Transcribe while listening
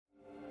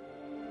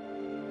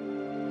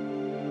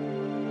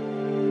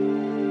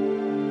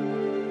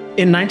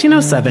In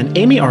 1907,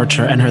 Amy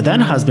Archer and her then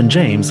husband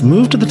James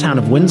moved to the town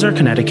of Windsor,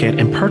 Connecticut,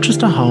 and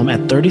purchased a home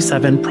at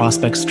 37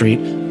 Prospect Street,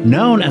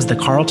 known as the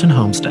Carlton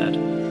Homestead.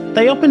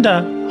 They opened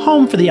a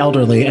home for the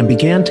elderly and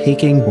began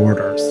taking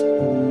boarders.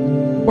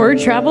 Word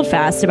traveled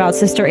fast about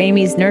Sister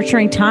Amy's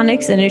nurturing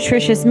tonics and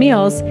nutritious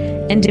meals,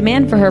 and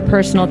demand for her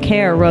personal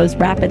care rose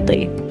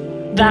rapidly.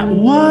 That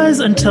was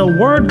until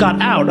word got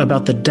out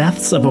about the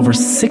deaths of over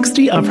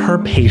 60 of her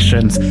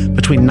patients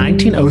between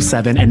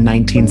 1907 and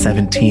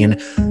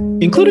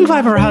 1917, including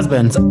 5 of her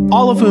husbands,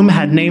 all of whom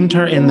had named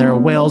her in their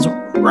wills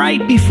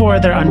right before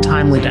their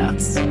untimely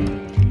deaths.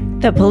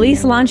 The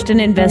police launched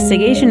an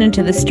investigation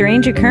into the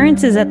strange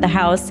occurrences at the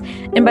house,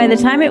 and by the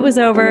time it was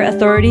over,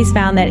 authorities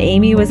found that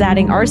Amy was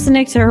adding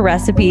arsenic to her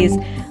recipes,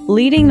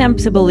 leading them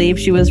to believe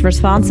she was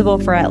responsible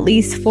for at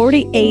least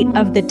 48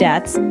 of the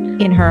deaths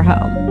in her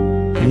home.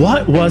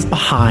 What was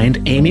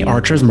behind Amy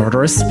Archer's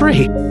murderous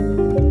spree?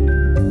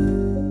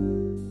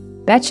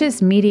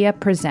 Betches Media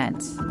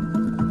presents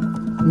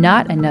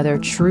Not Another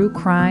True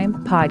Crime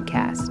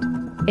Podcast.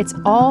 It's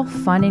all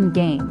fun and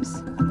games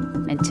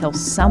until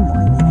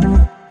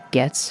someone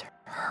gets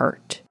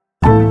hurt.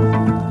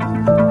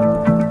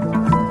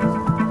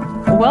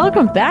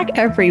 Welcome back,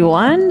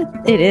 everyone.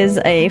 It is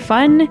a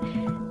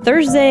fun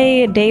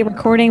Thursday day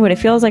recording, but it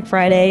feels like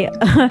Friday.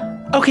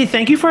 Okay,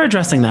 thank you for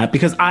addressing that,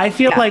 because I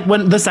feel like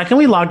when the second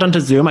we logged onto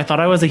Zoom, I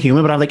thought I was a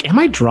human, but I'm like, am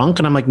I drunk?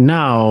 And I'm like,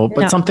 no,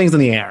 but something's in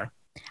the air.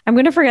 I'm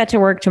going to forget to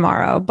work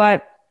tomorrow,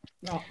 but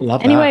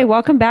anyway,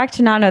 welcome back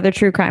to Not Another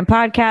True Crime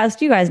Podcast.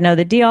 You guys know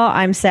the deal.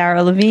 I'm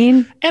Sarah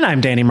Levine. And I'm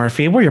Danny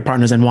Murphy. We're your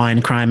partners in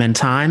wine, crime, and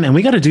time. And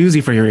we got a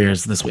doozy for your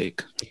ears this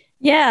week.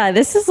 Yeah,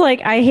 this is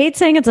like, I hate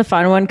saying it's a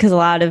fun one because a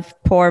lot of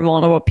poor,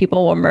 vulnerable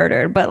people were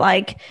murdered, but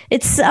like,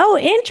 it's so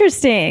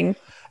interesting.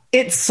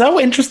 It's so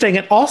interesting.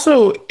 It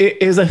also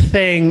is a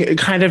thing,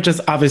 kind of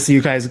just, obviously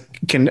you guys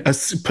can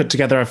put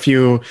together a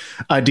few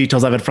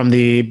details of it from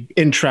the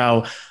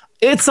intro.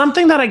 It's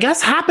something that I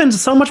guess happens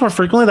so much more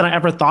frequently than I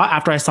ever thought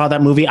after I saw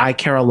that movie, I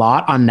Care a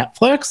Lot, on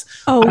Netflix.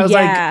 Oh, I was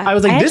like,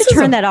 I had this to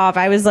turn that off.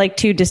 I was like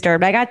too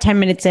disturbed. I got 10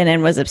 minutes in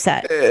and was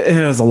upset.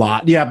 It was a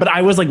lot. Yeah. But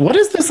I was like, what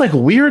is this like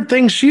weird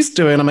thing she's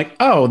doing? I'm like,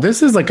 oh,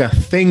 this is like a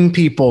thing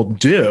people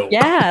do.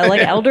 Yeah.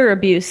 Like elder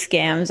abuse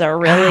scams are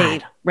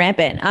really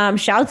rampant.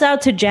 Shouts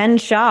out to Jen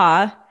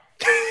Shaw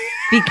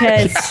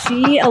because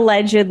she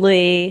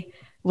allegedly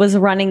was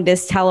running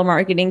this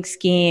telemarketing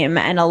scheme,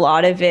 and a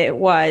lot of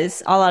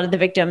the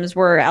victims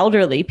were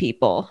elderly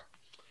people.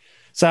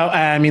 So,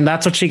 I mean,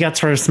 that's what she gets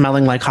for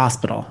smelling like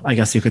hospital, I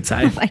guess you could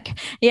say. Like,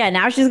 yeah,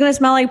 now she's going to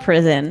smell like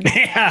prison.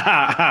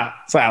 Yeah.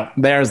 So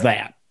there's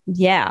that.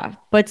 Yeah.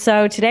 But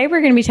so today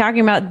we're going to be talking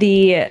about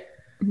the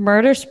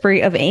murder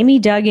spree of Amy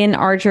Duggan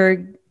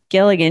Archer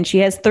Gilligan. She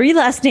has 3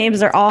 last names.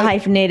 They're all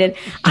hyphenated.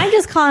 I'm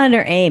just calling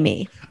her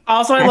Amy.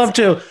 Also, I love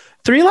to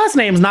 3 last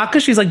names, not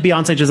because she's like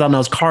Beyonce Giselle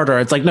Knowles Carter.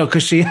 It's like, no,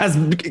 because she has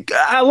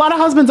a lot of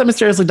husbands that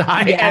mysteriously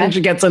die and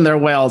she gets in their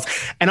wills.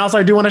 And also,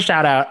 I do want to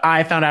shout out,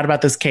 I found out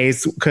about this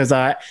case because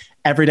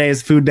Every Day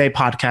is Food Day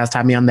podcast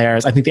had me on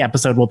theirs. I think the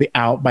episode will be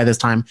out by this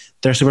time.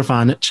 They're super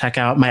fun. Check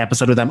out my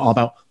episode with them all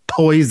about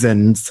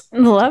poisons.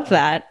 Love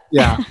that.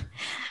 Yeah.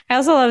 I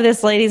also love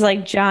this lady's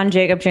like John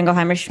Jacob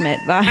Jingleheimer Schmidt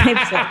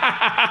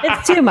vibes.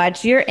 It's too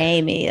much. You're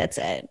Amy. That's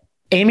it.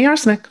 Amy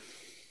Arsenic.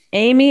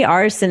 Amy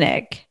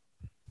Arsenic.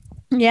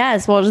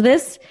 Yes. Well,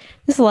 this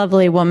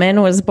lovely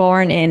woman was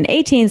born in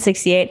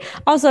 1868.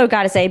 Also,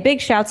 got to say, big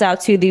shouts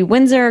out to the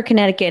Windsor,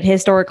 Connecticut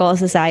Historical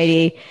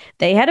Society.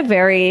 They had a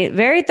very,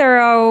 very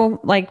thorough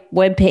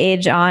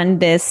webpage on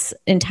this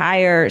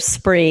entire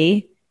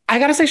spree. I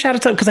got to say shout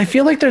out to, because I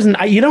feel like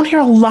you don't hear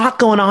a lot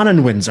going on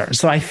in Windsor.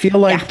 So I feel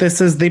like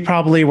they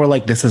probably were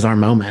like, this is our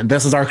moment.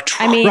 This is our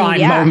crime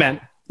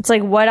moment. It's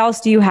like, what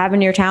else do you have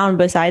in your town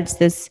besides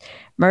this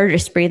murder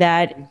spree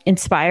that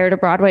inspired a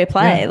Broadway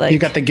play? Yeah, you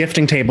got the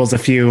gifting tables a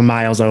few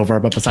miles over,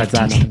 but besides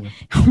that.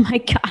 Oh my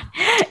God.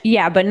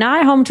 Yeah, but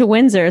not home to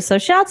Windsor. So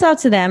shouts out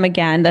to them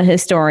again, the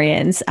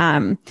historians.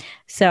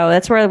 So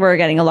that's where we're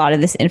getting a lot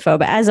of this info.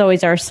 But as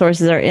always, our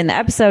sources are in the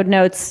episode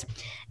notes.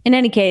 In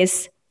any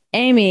case,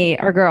 Amy,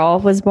 our girl,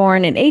 was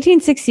born in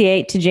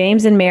 1868 to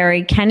James and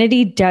Mary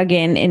Kennedy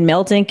Duggan in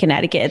Milton,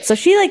 Connecticut. So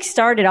she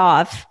started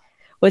off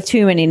with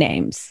too many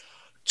names.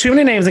 Too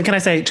many names, and can I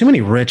say too many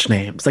rich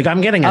names? Like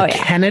I'm getting a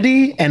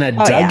Kennedy and a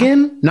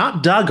Duggan,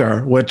 not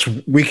Duggar, which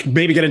we could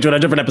maybe get into in a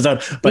different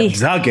episode, but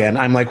Duggan.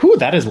 I'm like, ooh,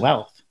 that is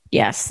wealth.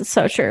 Yes,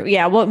 so true.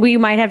 Yeah, well, we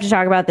might have to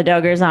talk about the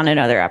Duggars on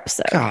another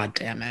episode. God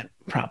damn it,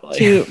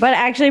 probably. But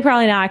actually,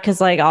 probably not,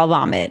 because I'll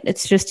vomit.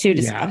 It's just too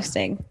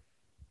disgusting. Yeah.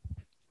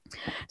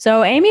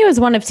 So Amy was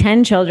one of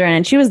 10 children,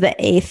 and she was the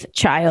 8th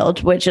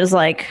child, which is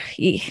a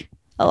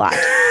lot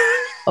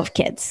of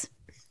kids.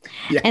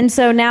 Yeah. And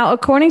so now,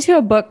 according to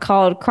a book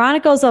called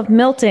Chronicles of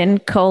Milton,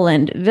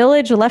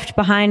 Village Left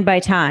Behind by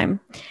Time,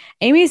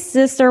 Amy's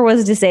sister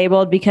was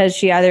disabled because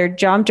she either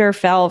jumped or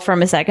fell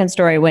from a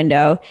second-story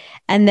window.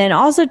 And then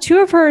also 2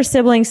 of her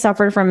siblings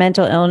suffered from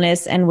mental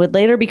illness and would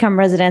later become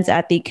residents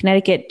at the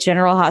Connecticut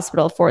General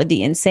Hospital for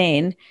the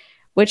Insane,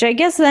 which I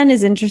guess then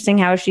is interesting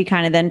how she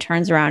kind of then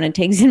turns around and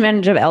takes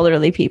advantage of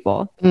elderly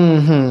people.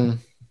 Mm-hmm.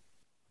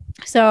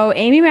 So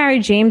Amy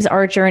married James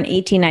Archer in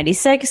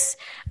 1896.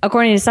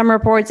 According to some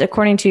reports,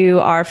 according to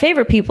our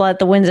favorite people at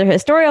the Windsor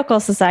Historical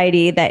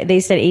Society, that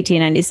they said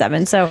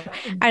 1897. So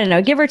I don't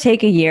know, give or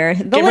take a year.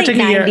 The late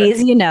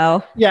 90s, you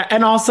know. Yeah,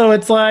 and also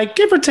it's like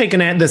give or take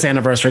this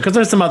anniversary, because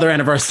there's some other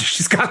anniversaries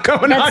she's got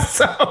going on.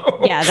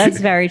 So yeah, that's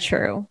very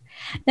true.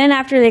 Then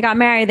after they got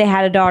married, they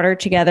had a daughter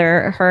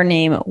together. Her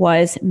name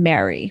was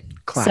Mary.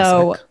 Classic.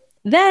 So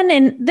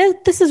then,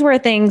 this is where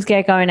things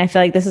get going. I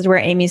feel like this is where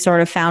Amy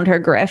sort of found her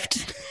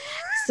grift.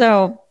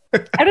 So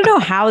I don't know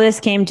how this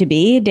came to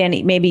be.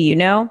 Danny, maybe you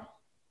know?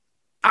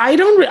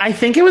 I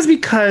think it was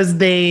because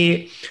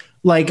they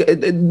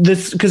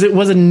because it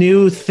was a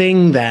new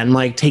thing then,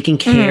 like taking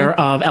care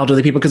of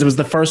elderly people, because it was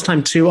the first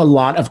time too, a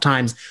lot of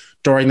times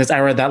during this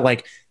era that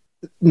like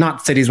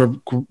not cities were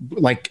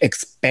like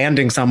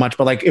expanding so much,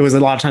 but like it was a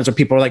lot of times where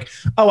people were like,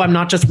 oh, I'm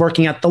not just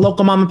working at the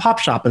local mom and pop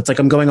shop. It's like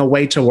I'm going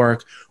away to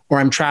work, or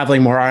I'm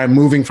traveling more, or I'm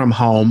moving from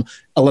home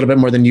a little bit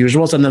more than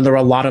usual. So then there were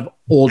a lot of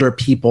older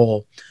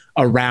people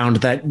around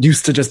that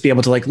used to just be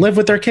able to like live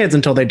with their kids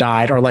until they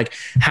died, or like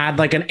had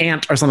like an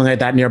aunt or something like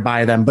that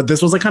nearby them. But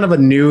this was like kind of a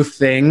new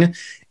thing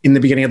in the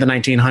beginning of the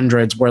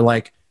 1900s, where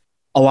like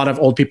a lot of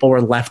old people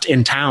were left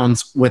in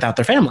towns without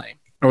their family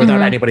or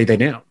without anybody they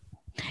knew.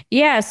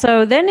 Yeah.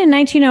 So then in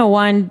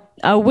 1901,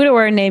 a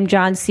widower named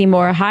John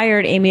Seymour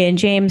hired Amy and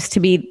James to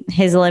be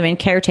his live-in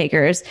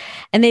caretakers.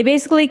 And they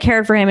basically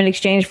cared for him in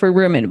exchange for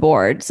room and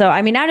board. So,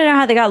 I mean, I don't know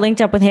how they got linked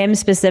up with him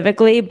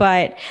specifically,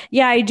 but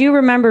yeah, I do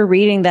remember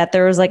reading that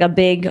there was like a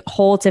big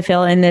hole to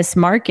fill in this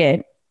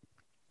market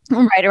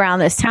right around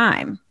this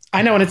time.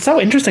 I know. And it's so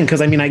interesting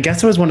because, I mean, I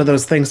guess it was one of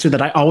those things too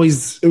that I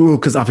always,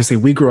 because obviously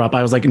we grew up,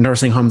 I was like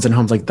nursing homes and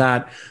homes like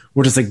that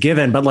were just a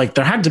given, but like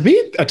there had to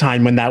be a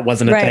time when that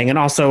wasn't a thing. And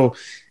also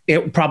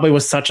it probably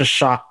was such a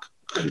shock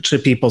to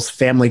people's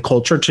family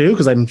culture too,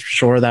 because I'm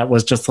sure that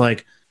was just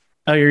like,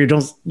 oh, you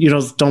don't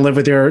live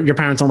with your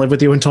parents don't live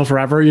with you until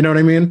forever. You know what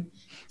I mean?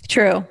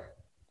 True.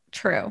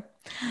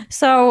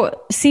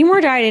 So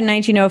Seymour died in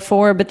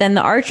 1904, but then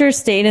the Archers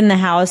stayed in the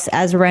house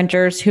as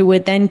renters who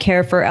would then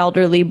care for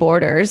elderly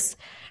boarders.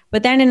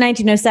 But then in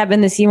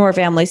 1907, the Seymour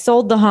family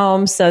sold the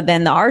home. So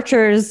then the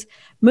Archers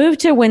moved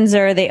to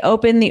Windsor. They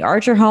opened the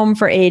Archer Home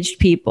for Aged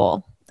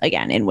People,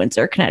 again, in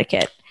Windsor,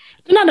 Connecticut.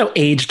 I did not know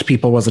aged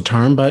people was a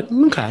term, but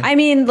okay. I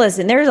mean,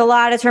 listen, there's a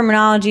lot of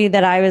terminology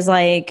that I was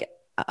like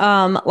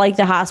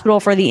the hospital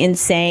for the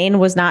insane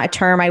was not a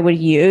term I would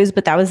use,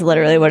 but that was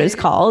literally what it was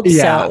called.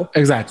 Yeah, so,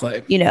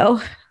 exactly. You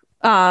know,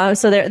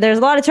 so there's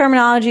a lot of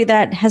terminology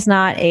that has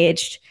not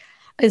aged.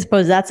 I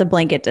suppose that's a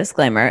blanket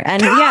disclaimer.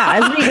 And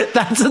yeah,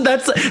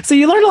 that's so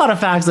you learned a lot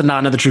of facts that not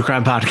another true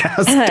crime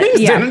podcast.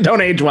 Things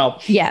don't age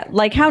well. Yeah,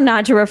 like how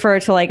not to refer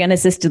to like an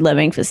assisted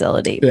living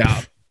facility.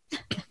 Yeah.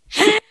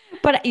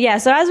 But yeah,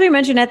 so as we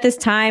mentioned at this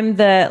time,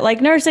 the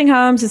like nursing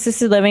homes,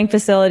 assisted living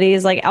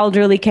facilities, like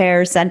elderly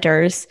care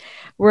centers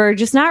were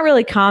just not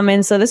really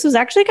common. So this was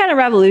actually kind of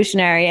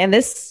revolutionary. And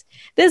this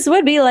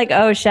would be like,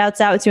 oh,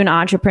 shouts out to an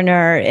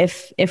entrepreneur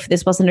if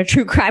this wasn't a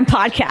true crime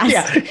podcast.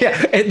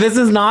 Yeah. This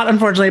is not,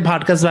 unfortunately, a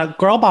podcast about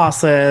girl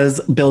bosses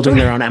building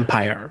their own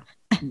empire.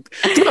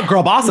 It's about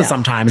girl bosses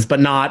sometimes, but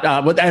not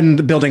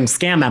and building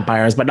scam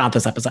empires, but not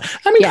this episode.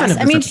 I mean,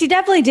 yes, she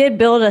definitely did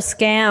build a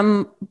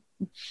scam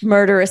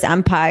murderous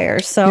empire.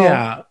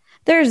 So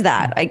there's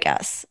that, I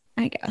guess.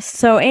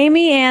 So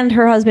Amy and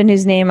her husband,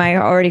 whose name I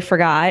already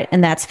forgot,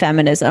 and that's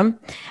feminism.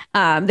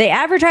 They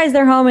advertised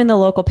their home in the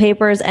local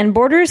papers, and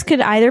boarders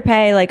could either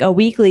pay like a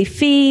weekly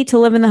fee to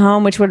live in the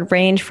home, which would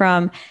range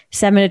from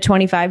 $7 to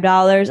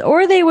 $25,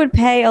 or they would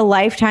pay a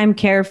lifetime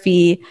care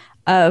fee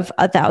of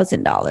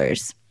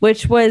 $1,000,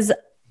 which was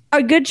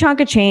a good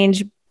chunk of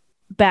change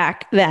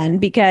back then,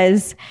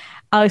 because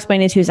I'll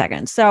explain in 2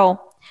 seconds.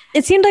 So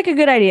it seemed like a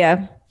good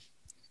idea,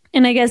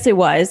 and I guess it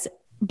was.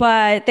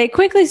 But they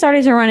quickly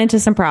started to run into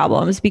some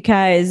problems,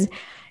 because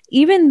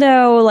even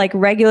though like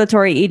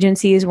regulatory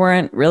agencies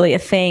weren't really a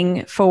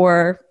thing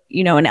for,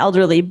 you know, an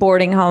elderly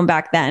boarding home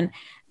back then,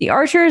 the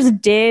Archers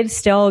did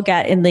still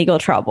get in legal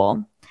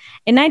trouble.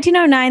 In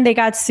 1909, they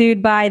got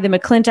sued by the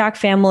McClintock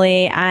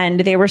family, and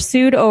they were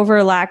sued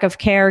over lack of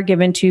care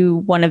given to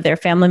one of their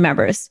family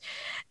members.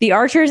 The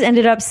Archers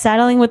ended up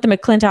settling with the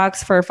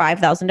McClintocks for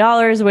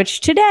 $5,000, which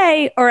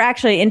today, or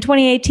actually in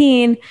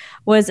 2018,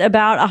 was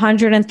about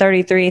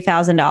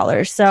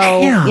 $133,000. So,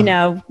 Damn. You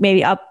know,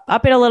 maybe up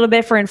it a little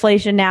bit for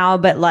inflation now,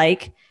 but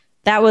like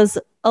that was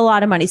a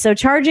lot of money. So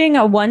charging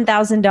a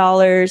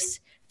 $1,000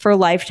 for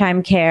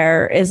lifetime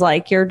care is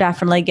like, you're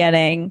definitely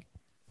getting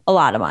a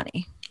lot of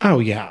money. Oh,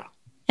 yeah.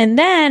 And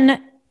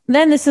then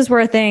this is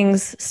where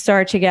things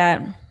start to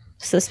get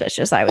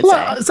suspicious, I would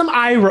say. Some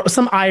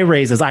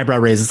eyebrow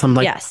raises, some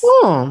like, yes.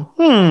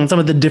 Some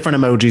of the different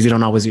emojis you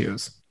don't always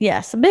use.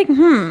 Yes, a big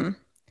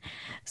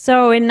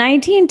So in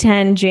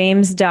 1910,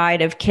 James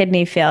died of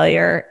kidney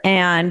failure,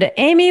 and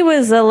Amy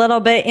was a little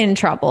bit in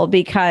trouble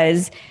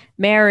because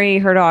Mary,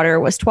 her daughter,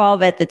 was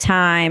 12 at the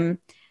time.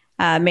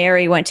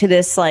 Mary went to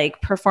this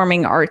like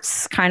performing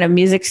arts kind of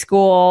music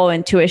school,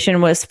 and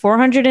tuition was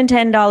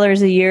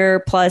 $410 a year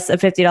plus a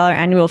 $50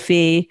 annual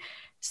fee.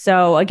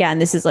 So again,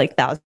 this is like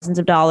thousands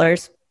of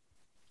dollars.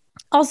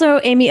 Also,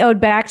 Amy owed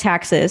back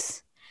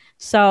taxes.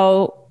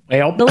 So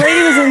the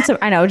lady was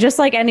into, I know, just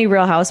like any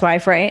Real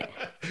Housewife, right?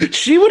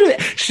 She would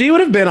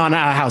have been on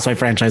a Housewife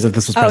franchise if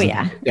this was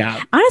present.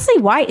 Yeah.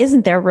 Honestly, why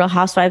isn't there Real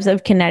Housewives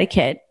of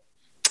Connecticut?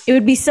 It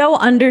would be so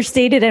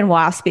understated and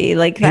waspy.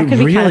 Like that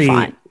could be kind of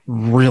fun.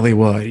 Really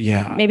would,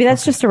 yeah. Maybe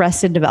that's just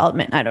Arrested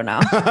Development. I don't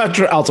know.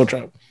 Also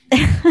true.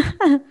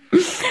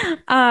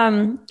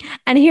 And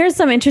here's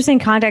some interesting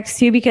context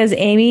too, because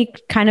Amy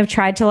kind of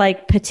tried to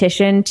like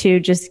petition to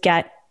just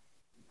get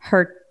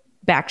her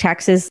back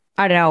taxes,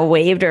 I don't know,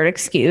 waived or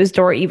excused,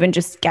 or even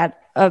just get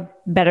a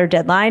better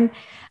deadline.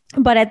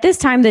 But at this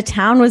time, the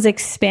town was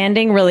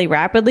expanding really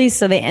rapidly.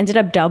 So they ended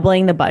up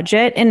doubling the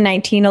budget in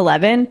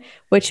 1911,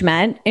 which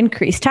meant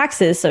increased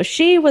taxes. So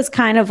she was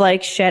kind of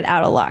like shit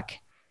out of luck.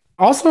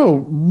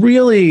 Also,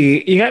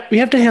 really, we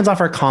have to hands off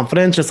our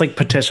confidence, just like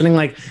petitioning,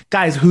 like,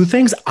 guys, who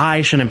thinks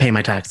I shouldn't pay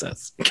my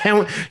taxes?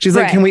 She's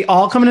like, can we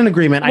all come in an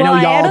agreement? Well, I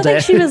know y'all I don't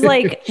did. think she was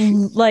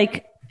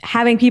like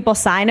having people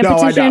sign a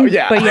petition.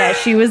 But yeah,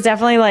 she was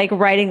definitely like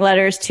writing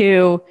letters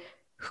to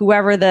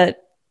whoever the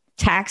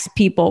tax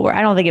people were.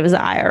 I don't think it was the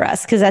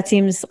IRS, because that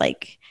seems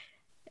like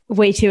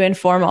way too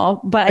informal.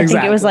 But I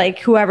think it was like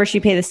whoever she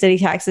paid the city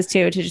taxes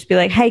to just be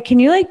like, hey, can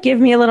you like give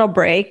me a little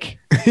break?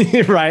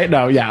 Right?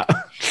 No, yeah.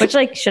 Which,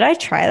 like, should I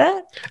try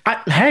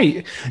that?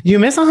 Hey, you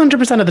miss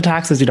 100% of the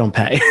taxes you don't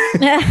pay.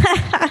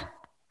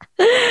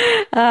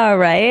 Oh,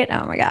 right.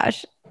 Oh my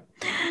gosh.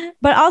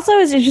 But also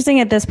it's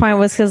interesting at this point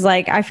was because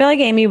like I feel like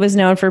Amy was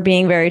known for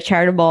being very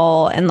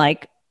charitable and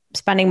like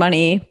spending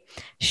money.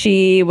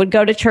 She would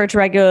go to church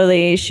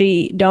regularly.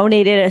 She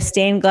donated a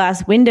stained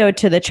glass window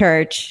to the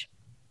church,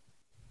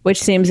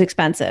 which seems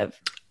expensive.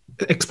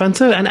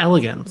 Expensive and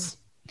elegant.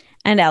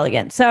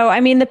 So, I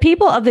mean, the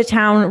people of the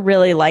town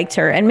really liked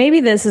her. And maybe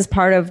this is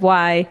part of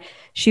why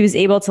she was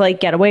able to like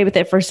get away with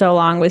it for so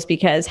long, was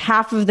because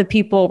half of the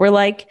people were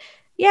like,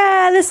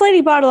 yeah, this lady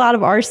bought a lot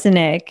of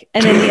arsenic.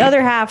 And then the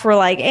other half were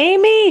like,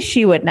 Amy,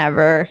 she would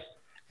never.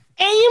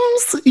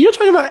 Ames? You're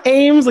talking about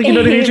Ames? Like, you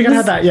know, you can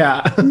have that.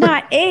 Yeah.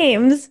 Not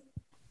Ames.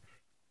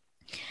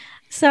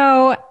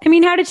 So, I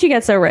mean, how did she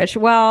get so rich?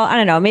 Well, I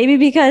don't know. Maybe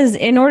because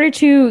in order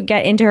to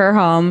get into her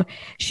home,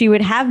 she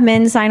would have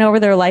men sign over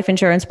their life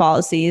insurance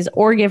policies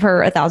or give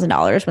her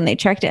 $1,000 when they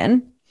checked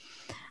in.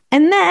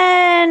 And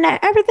then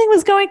everything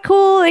was going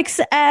cool,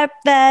 except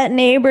that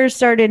neighbors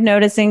started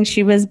noticing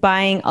she was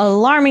buying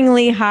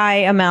alarmingly high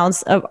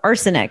amounts of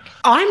arsenic.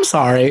 I'm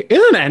sorry.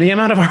 Isn't any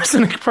amount of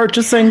arsenic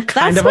purchasing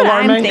kind of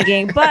alarming? That's what I'm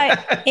thinking.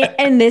 But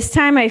and this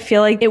time I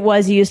feel like it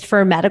was used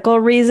for medical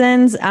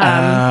reasons.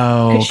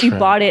 Because she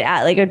bought it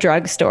at like a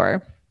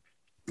drugstore.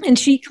 And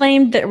she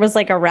claimed there was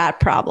like a rat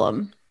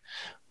problem.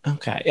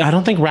 Okay. I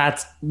don't think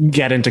rats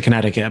get into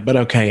Connecticut, but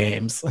okay,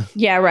 Ames.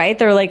 Yeah, right.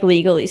 They're like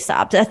legally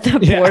stopped at the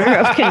border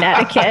of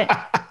Connecticut.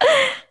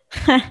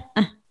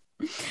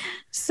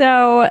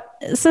 So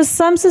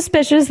some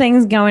suspicious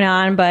things going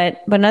on,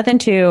 but nothing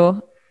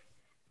too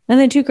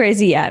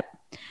crazy yet.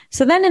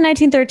 So then in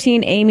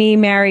 1913, Amy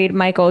married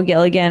Michael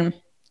Gilligan.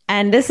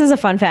 And this is a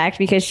fun fact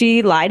because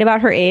she lied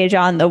about her age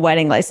on the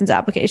wedding license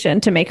application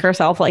to make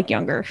herself like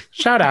younger.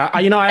 Shout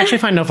out. You know, I actually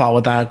find no fault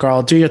with that,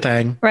 girl. Do your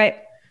thing. Right.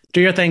 Do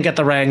your thing, get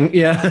the ring.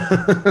 Yeah.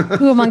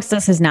 Who amongst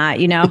us is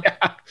not, you know?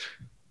 Yeah.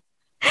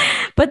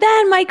 But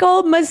then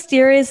Michael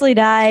mysteriously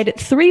died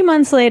 3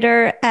 months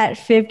later at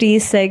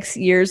 56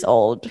 years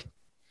old.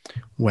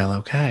 Well,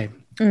 okay.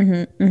 Mm-hmm,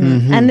 mm-hmm.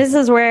 Mm-hmm. And this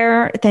is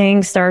where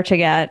things start to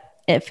get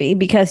iffy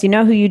because you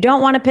know who you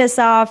don't want to piss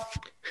off?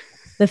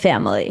 The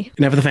family.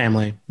 Never the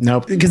family.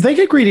 Nope. Because they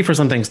get greedy for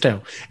some things too.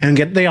 And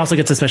they also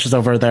get suspicious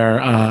over their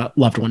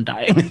loved one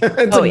dying.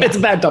 It's a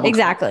bad double.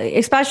 Exactly.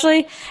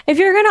 Especially if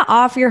you're going to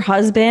off your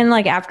husband,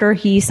 like after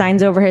he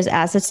signs over his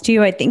assets to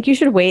you, I think you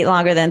should wait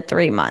longer than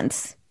 3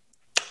 months.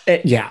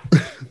 Yeah.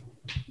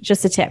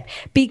 Just a tip.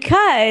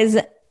 Because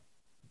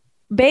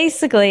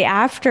basically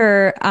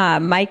after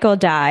Michael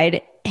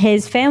died,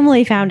 his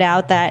family found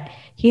out that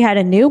he had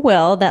a new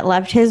will that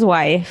left his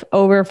wife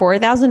over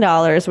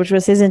 $4,000, which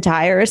was his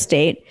entire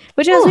estate,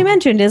 which, as we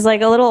mentioned, is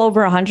like a little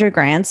over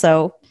 $100,000.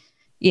 So,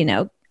 you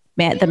know,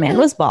 the man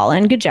was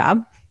balling. Good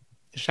job.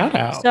 Shout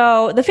out.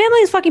 So the family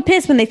is fucking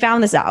pissed when they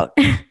found this out.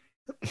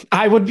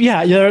 I would,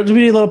 yeah, you'd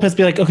be a little pissed.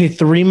 Be like, okay,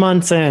 3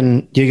 months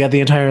in, you get the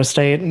entire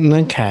estate.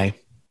 Okay.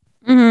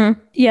 Mm-hmm.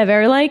 Yeah,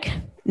 very like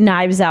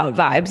Knives Out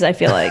vibes, I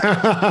feel like.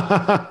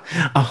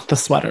 Oh, the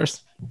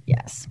sweaters.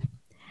 Yes.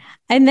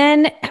 And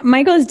then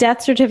Michael's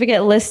death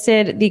certificate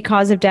listed the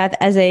cause of death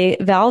as a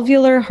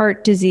valvular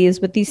heart disease,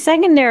 with the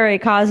secondary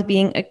cause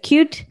being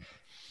acute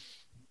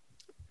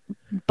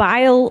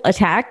bile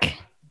attack.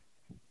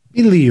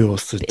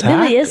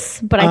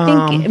 Bilious, but I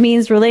think it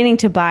means relating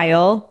to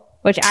bile,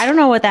 which I don't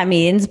know what that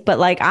means, but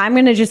like I'm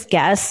going to just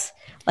guess,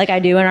 like I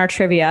do in our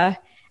trivia,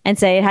 and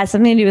say it has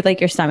something to do with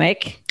like your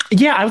stomach.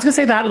 Yeah, I was going to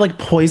say that, like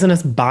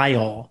poisonous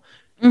bile,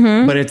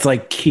 but it's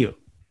like cute.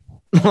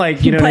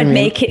 Like, you know what I mean?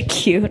 Make it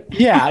cute.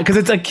 Yeah, because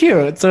it's like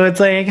cute. So it's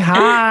like,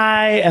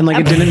 hi. And like,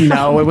 it didn't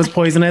know it was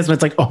poisonous. And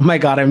it's like, oh my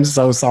God, I'm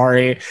so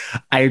sorry.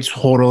 I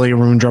totally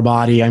ruined your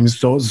body. I'm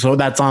so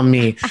that's on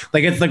me.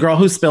 Like, it's the girl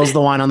who spills the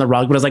wine on the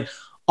rug, but it's like,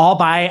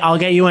 I'll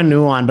get you a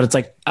new one. But it's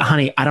like,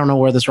 honey, I don't know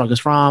where this rug is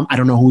from. I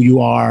don't know who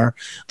you are.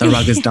 The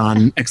rug is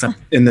done, except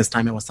in this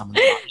time it was someone's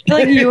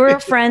body. Like, you were a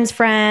friend's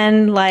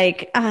friend.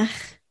 Like,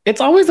 it's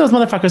always those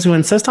motherfuckers who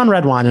insist on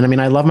red wine. And I mean,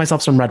 I love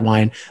myself some red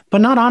wine,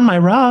 but not on my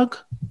rug.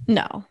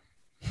 No,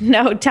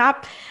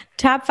 top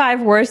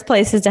 5 worst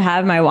places to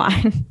have my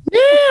wine.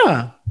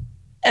 Yeah.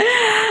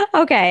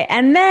 Okay.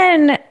 And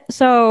then,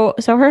 so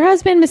her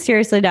husband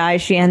mysteriously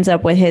dies. She ends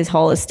up with his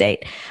whole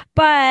estate.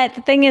 But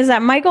the thing is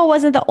that Michael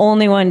wasn't the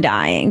only one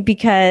dying,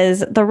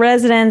 because the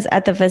residents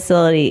at the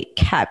facility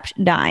kept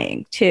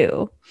dying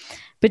too.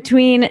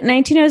 Between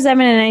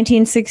 1907 and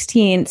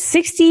 1916,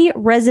 60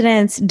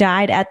 residents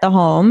died at the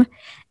home,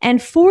 and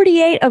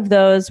 48 of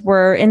those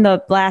were in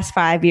the last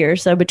 5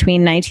 years. So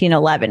between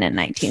 1911 and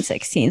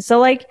 1916. So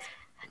like,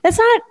 that's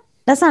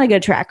not a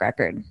good track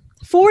record.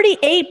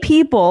 48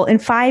 people in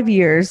 5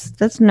 years.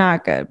 That's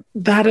not good.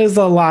 That is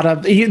a lot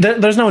of,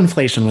 there's no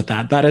inflation with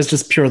that. That is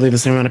just purely the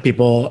same amount of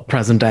people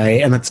present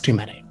day. And that's too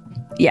many.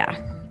 Yeah.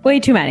 Way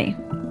too many.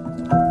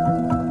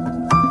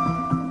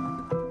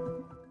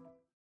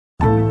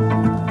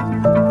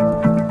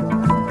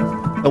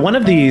 But one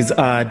of these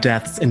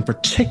deaths in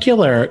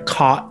particular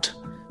caught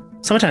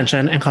some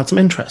attention and caught some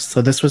interest.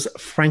 So this was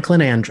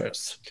Franklin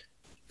Andrews.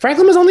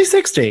 Franklin was only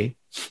 60.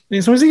 He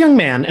was a young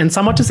man and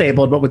somewhat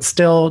disabled, but would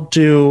still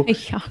do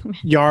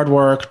yard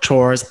work,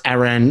 chores,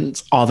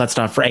 errands, all that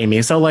stuff for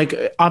Amy. So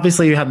like,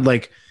 obviously you had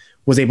like,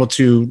 was able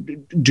to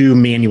do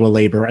manual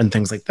labor and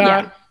things like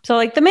that. Yeah. So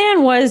like, the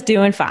man was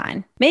doing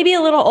fine. Maybe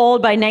a little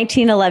old by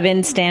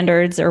 1911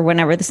 standards or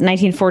whenever, this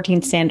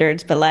 1914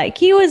 standards, but like,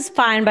 he was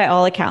fine by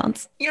all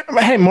accounts. Yeah,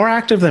 hey, more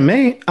active than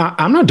me.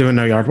 I'm not doing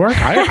no yard work.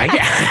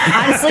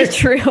 Honestly,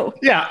 true.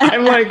 Yeah,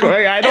 I'm like,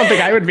 I don't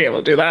think I would be able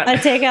to do that. I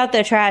take out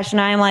the trash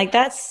and I'm like,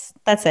 that's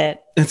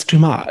it. It's too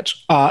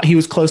much. He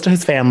was close to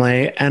his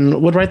family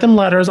and would write them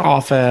letters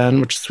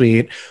often, which is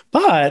sweet.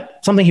 But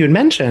something he would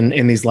mention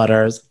in these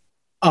letters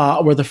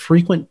were the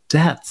frequent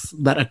deaths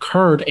that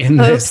occurred in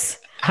this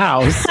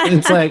house.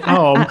 It's like,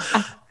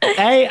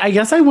 I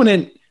guess I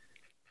wouldn't.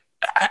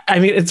 I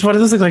mean, it's one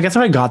of those things. I guess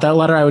if I got that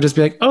letter, I would just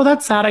be like, oh,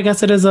 that's sad. I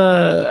guess it is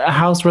a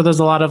house where there's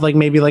a lot of like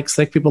maybe like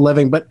sick people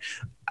living. But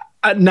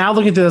now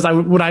looking through this,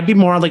 would I be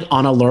more like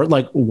on alert?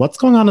 Like, what's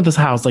going on in this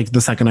house? Like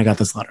the second I got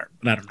this letter,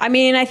 but I don't know. I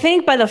mean, I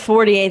think by the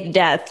 48th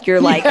death,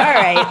 you're like, all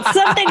right,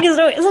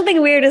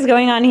 something weird is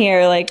going on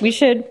here. Like, we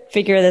should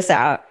figure this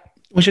out.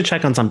 We should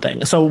check on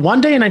something. So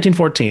one day in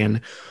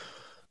 1914,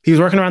 he was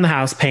working around the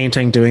house,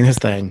 painting, doing his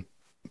thing,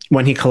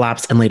 when he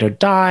collapsed and later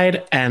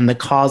died. And the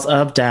cause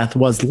of death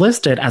was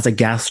listed as a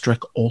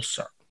gastric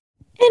ulcer.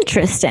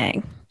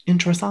 Interesting.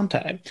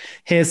 Interessante.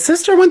 His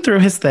sister went through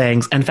his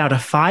things and found a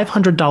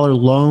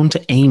 $500 loan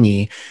to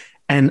Amy,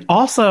 and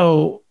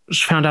also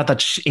found out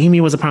that Amy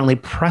was apparently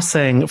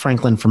pressing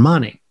Franklin for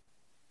money.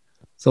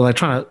 So like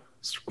trying to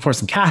for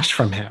some cash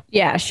from him.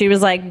 Yeah, she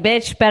was like,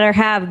 bitch, better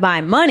have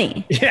my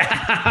money.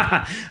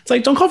 Yeah. It's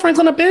like, don't call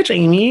Franklin a bitch,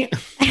 Amy.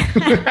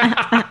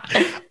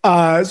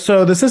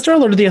 So the sister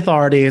alerted the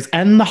authorities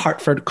and the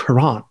Hartford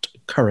Courant.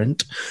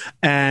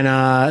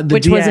 And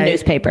which was a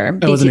newspaper.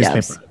 It was a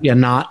newspaper. Yeah,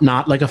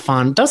 not like a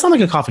fun. Does sound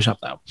like a coffee shop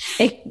though.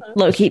 It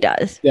low-key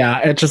does. Yeah,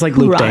 it's just like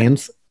Luke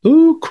Danes.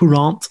 Ooh,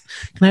 Courant.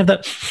 Can I have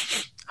that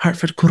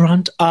Hartford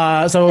Courant?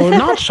 So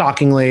not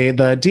shockingly,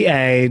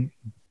 the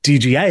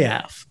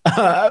DGAF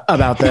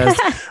about this.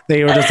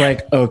 They were just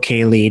like,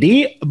 okay,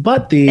 lady.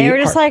 But they were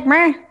just like,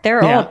 meh,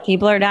 they're old.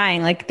 People are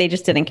dying. Like, they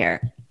just didn't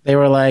care. They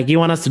were like, you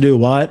want us to do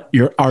what?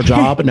 Our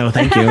job? No,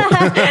 thank you.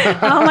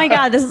 Oh my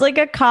God. This is like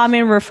a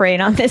common refrain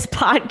on this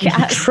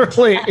podcast.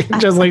 Truly.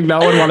 Just like no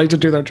one wanting to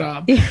do their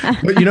job. Yeah.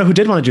 But you know who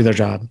did want to do their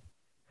job?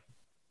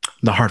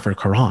 The Hartford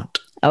Courant.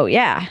 Oh,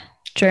 yeah.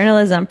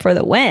 Journalism for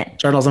the win.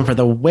 Journalism for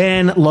the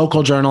win.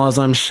 Local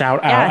journalism.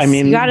 Shout out. I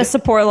mean, you got to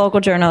support local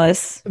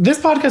journalists. This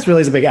podcast really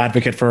is a big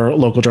advocate for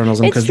local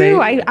journalism. It's true.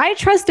 I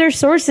trust their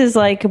sources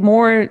like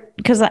more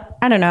because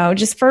I don't know,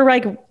 just for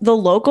like the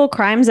local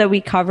crimes that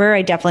we cover.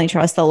 I definitely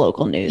trust the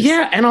local news.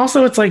 Yeah. And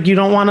also it's like, you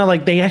don't want to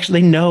like,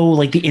 they know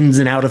like the ins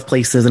and out of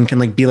places and can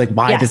like be like,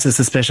 why this is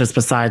suspicious,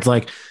 besides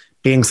like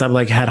being some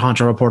like head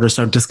honcho reporters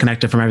so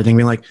disconnected from everything,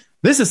 being like,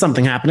 this is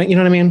something happening. You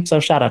know what I mean? So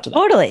shout out to them.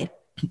 Totally.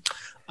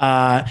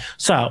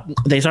 So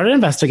they started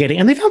investigating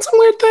and they found some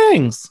weird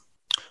things.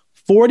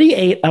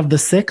 48 of the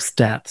 6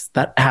 deaths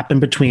that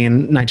happened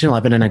between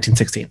 1911 and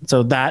 1916.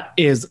 So that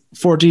is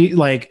 40,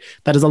 like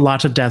that is a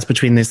lot of deaths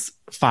between this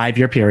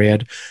 5-year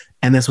period.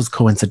 And this was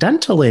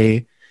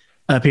coincidentally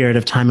a period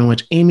of time in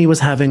which Amy was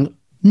having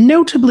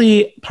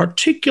notably,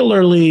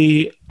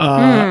 particularly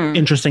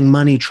interesting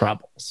money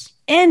troubles.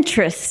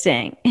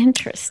 Interesting.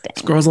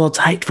 This girl's a little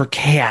tight for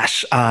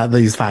cash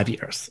these 5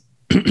 years.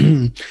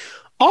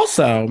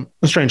 Also,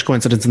 a strange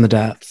coincidence in the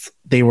deaths.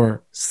 They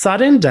were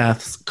sudden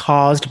deaths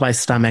caused by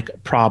stomach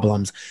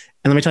problems.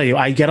 And let me tell you,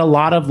 I get a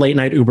lot of late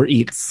night Uber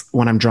Eats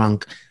when I'm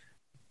drunk.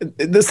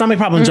 The stomach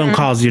problems don't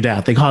cause you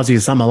death. They cause you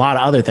a lot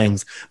of other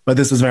things. But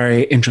this was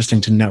very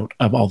interesting to note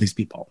of all these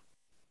people.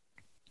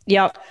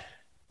 Yep.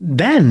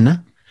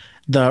 Then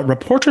the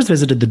reporters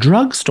visited the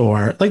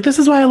drugstore. Like, this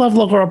is why I love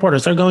local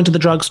reporters. They're going to the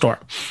drugstore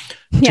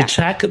to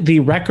check the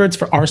records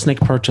for arsenic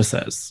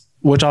purchases,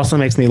 which also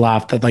makes me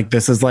laugh that like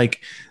this is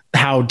like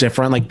how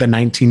different like the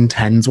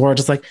 1910s were.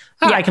 Just like,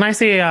 hi, can I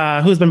see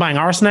who's been buying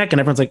arsenic? And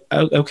everyone's like,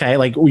 oh, okay,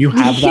 like you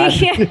have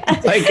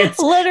that. Like it's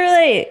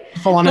literally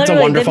full on. It's a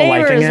wonderful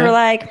life. The neighbors were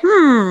like,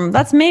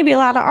 that's maybe a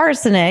lot of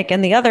arsenic.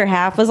 And the other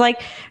half was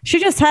like, she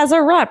just has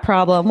a rat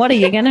problem. What are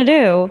you going to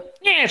do?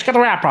 Yeah, she's got a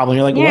rat problem.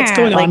 You're like, what's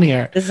going on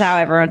here? This is how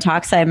everyone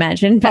talks, I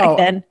imagine, back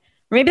then.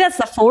 Maybe that's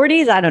the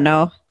 40s. I don't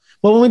know.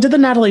 Well, when we did the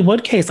Natalie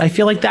Wood case, I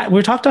feel like that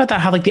we talked about that,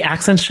 how like the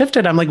accent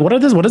shifted. I'm like, what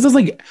is this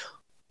like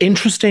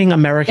interesting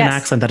American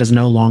accent that is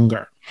no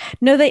longer?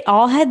 No, they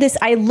all had this.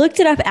 I looked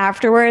it up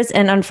afterwards,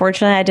 and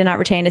unfortunately I did not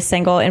retain a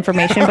single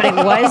information, but it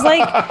was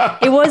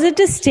like, it was a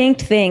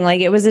distinct thing.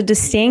 Like it was a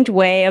distinct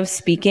way of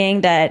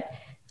speaking that,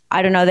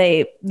 I don't know,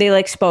 they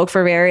like spoke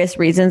for various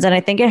reasons. And I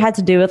think it had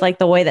to do with like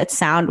the way that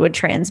sound would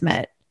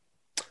transmit.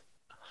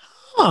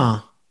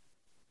 Huh.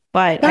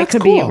 But I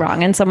could be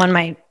wrong, and someone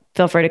might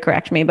feel free to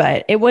correct me,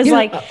 but it was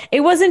like, it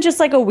wasn't just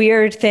like a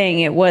weird thing.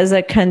 It was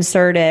a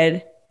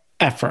concerted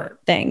effort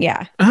thing.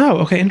 Yeah. Oh,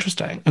 okay.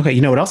 Interesting. Okay. You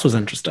know what else was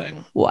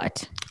interesting?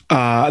 What?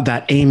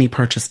 That Amy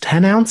purchased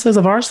 10 ounces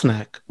of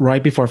arsenic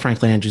right before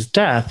Franklin Andrews'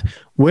 death,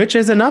 which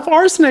is enough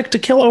arsenic to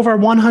kill over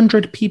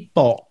 100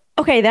 people.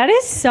 Okay. That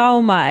is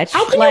so much.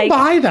 How can you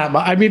buy that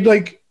much? I mean,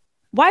 like,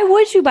 why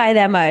would you buy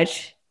that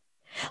much?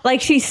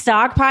 Like she's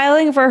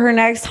stockpiling for her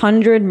next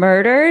 100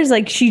 murders.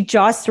 Like she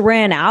just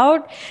ran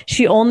out.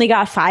 She only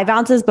got 5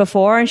 ounces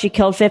before and she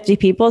killed 50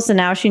 people. So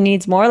now she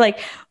needs more. Like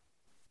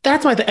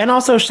that's my thing. And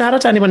also shout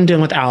out to anyone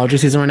dealing with allergy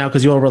season right now,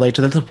 because you'll relate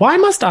to this. Why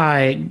must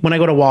I, when I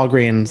go to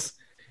Walgreens,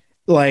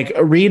 like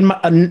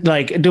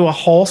do a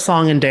whole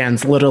song and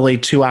dance, literally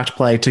 2-act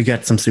play to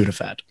get some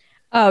Sudafed?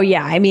 Oh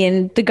yeah. I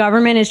mean, the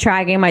government is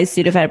tracking my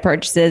Sudafed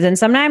purchases, and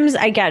sometimes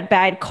I get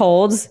bad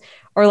colds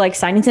or like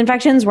sinus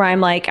infections where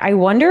I'm like, I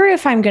wonder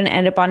if I'm going to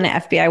end up on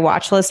an FBI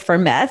watch list for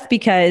meth,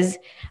 because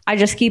I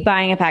just keep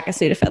buying a pack of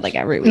Sudafed like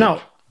every week.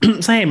 No,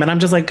 same. And I'm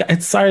just like,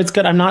 it's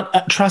good. I'm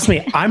not, trust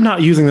me, I'm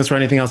not using this for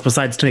anything else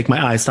besides to make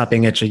my eyes stop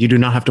being itchy. You do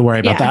not have to worry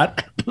about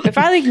that. If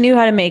I like knew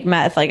how to make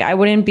meth, like I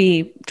wouldn't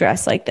be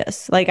dressed like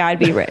this. Like I'd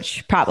be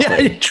rich, probably.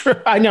 Yeah,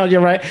 true. I know, you're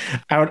right.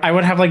 I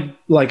would have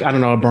like, I don't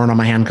know, a burn on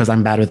my hand because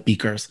I'm bad with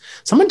beakers.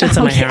 Someone did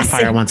set my hair on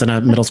fire once in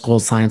a middle school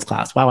science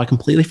class. Wow, I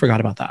completely forgot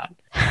about that.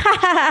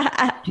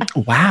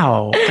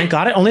 Wow. Thank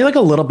God. Only like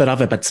a little bit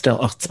of it, but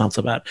still, it smells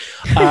so bad.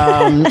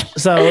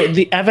 So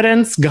the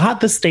evidence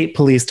got the state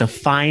police to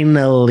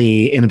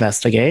finally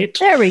investigate.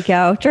 There we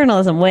go.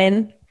 Journalism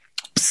win.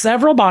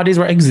 Several bodies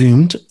were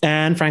exhumed,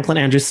 and Franklin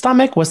Andrews'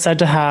 stomach was said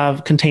to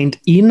have contained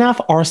enough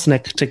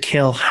arsenic to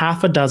kill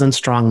 6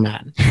 strong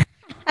men.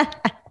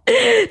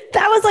 That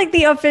was like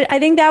I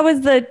think that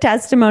was the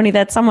testimony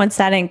that someone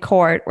said in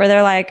court, where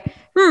they're like,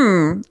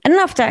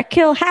 enough to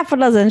kill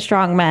 6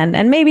 strong men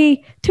and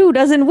maybe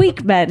 24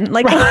 weak men.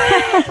 Like,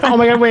 oh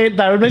my God, wait,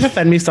 that would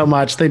offend me so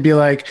much. I'd be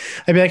like,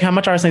 how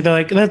much arsenic? They're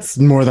like, that's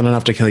more than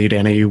enough to kill you,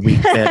 Dana, you weak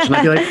bitch. And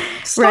I'd be like,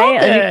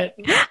 stop it.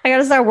 I got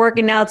to start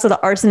working out so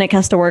the arsenic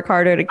has to work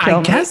harder to kill me.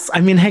 I guess. I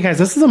mean, hey guys,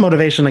 this is a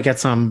motivation to get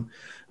some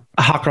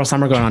hot girl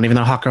summer going on, even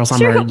though hot girl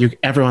summer,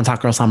 everyone's hot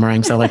girl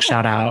summering. So like,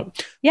 shout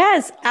out.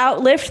 Yes.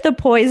 Outlift the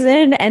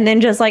poison and then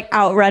just like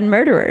outrun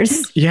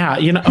murderers. Yeah.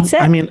 You know,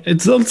 I mean,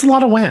 it's a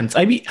lot of wins.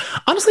 I mean,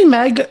 honestly,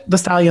 Meg the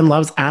Stallion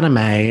loves anime.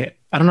 I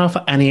don't know if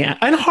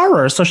and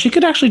horror. So she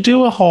could actually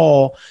do a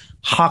whole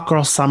hot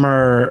girl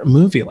summer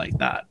movie like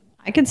that.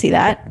 I could see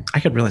that. I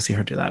could really see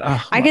her do that.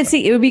 Oh, I could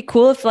see it would be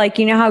cool if, like,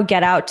 you know how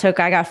Get Out took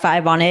I Got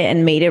Five on it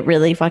and made it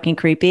really fucking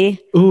creepy.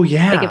 Oh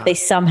yeah. Like if they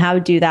somehow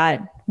do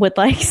that with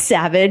like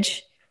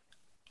Savage.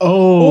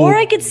 Oh. Or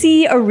I could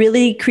see a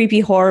really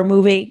creepy horror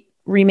movie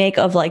remake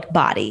of like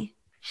Body.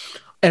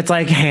 It's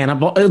like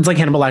Hannibal. It's like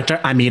Hannibal Lecter.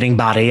 I'm eating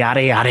body,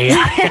 yada yada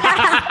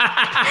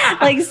yada.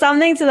 Like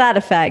something to that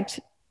effect.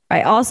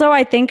 Right. Also,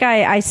 I think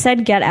I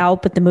said Get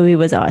Out, but the movie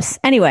was Us.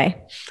 Anyway.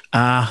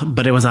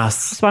 But it was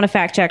Us. Just want to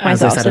fact check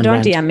myself. So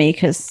don't DM me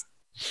because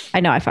I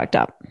know I fucked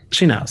up.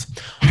 She knows.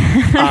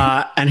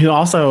 And who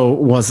also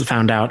was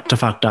found out to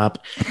fucked up,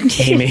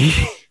 Amy,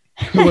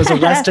 who was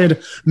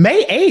arrested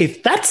May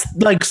 8th.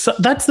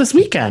 That's this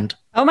weekend.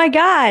 Oh my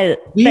God.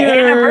 Weird. The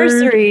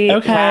anniversary.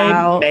 Okay.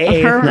 Wow.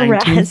 May 8th,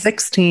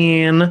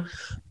 1916.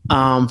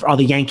 For all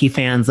the Yankee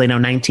fans, they know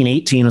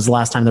 1918 was the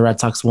last time the Red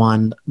Sox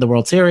won the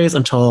World Series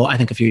until I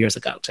think a few years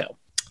ago too.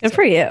 Good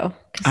for you.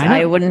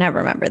 I wouldn't have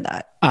remembered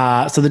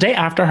that. So the day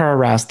after her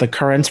arrest, the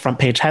Current's front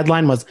page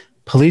headline was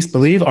 "Police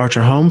believe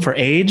Archer home for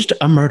aged,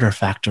 a murder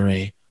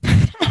factory."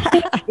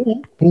 I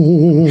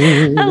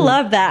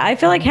love that. I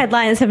feel like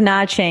headlines have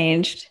not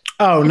changed.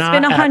 Oh, it's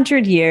been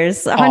 100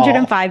 years,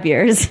 105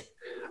 years.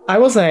 I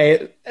will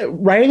say,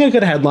 writing a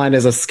good headline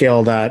is a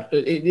skill that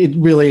it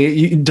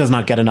really does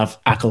not get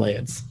enough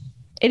accolades.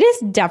 It is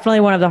definitely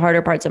one of the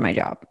harder parts of my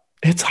job.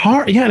 It's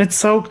hard. Yeah. And it's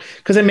so,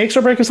 because it makes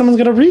or breaks if someone's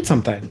going to read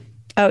something.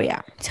 Oh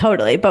yeah,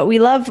 totally. But we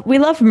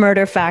love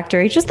Murder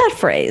Factory. Just that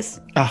phrase.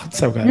 Oh, it's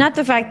so good. Not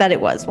the fact that it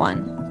was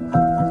one.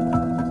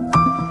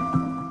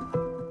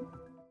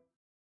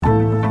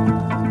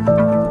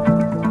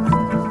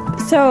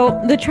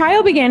 So the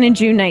trial began in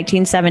June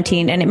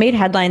 1917, and it made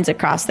headlines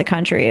across the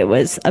country. It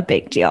was a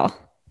big deal,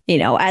 you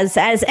know, as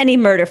any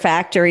murder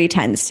factory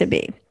tends to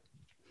be.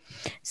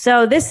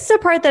 So this is a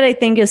part that I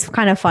think is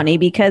kind of funny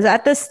because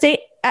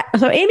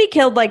so Amy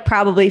killed like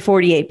probably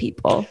 48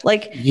 people,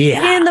 like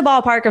in the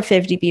ballpark of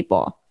 50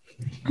 people.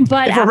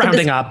 But if we're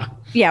rounding up.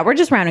 Yeah, we're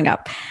just rounding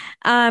up.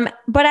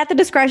 But at the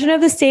discretion of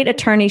the state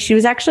attorney, she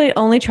was actually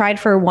only tried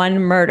for one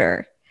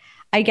murder.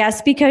 I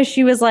guess because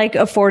she was like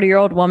a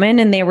 40-year-old woman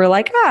and they were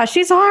like,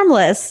 she's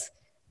harmless.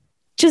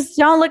 Just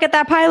don't look at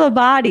that pile of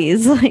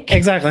bodies. Like,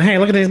 exactly. Hey,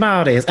 look at these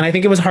bodies. And I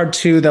think it was hard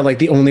too that like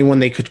the only one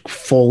they could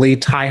fully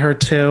tie her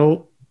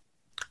to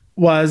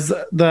was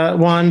the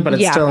one, but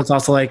it's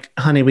also like,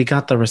 honey, we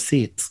got the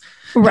receipts.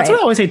 Right. That's what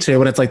I always say too,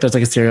 when it's like there's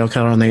like a serial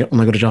killer and they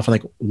only go to jail for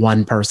like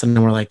one person,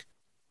 and we're like,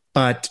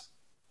 but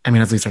I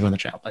mean, at least they're going to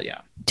jail. But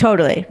yeah,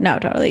 totally. No,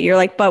 totally. You're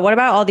like, but what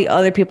about all the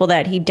other people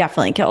that he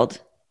definitely killed?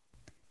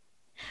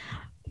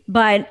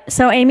 But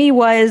so Amy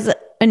was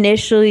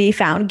initially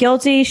found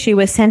guilty. She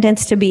was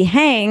sentenced to be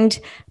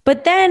hanged.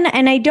 But then,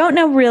 and I don't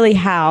know really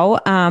how,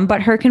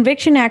 but her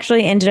conviction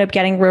actually ended up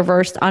getting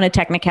reversed on a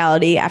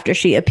technicality after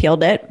she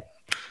appealed it.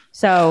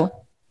 So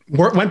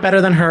went better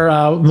than her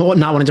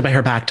not wanting to pay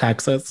her back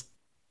taxes.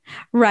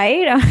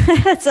 Right?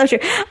 That's so true.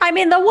 I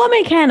mean, the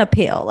woman can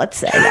appeal, let's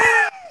say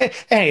that.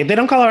 Hey, they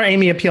don't call her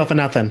Amy Appeal for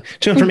nothing.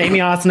 She went from Amy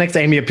Osnick's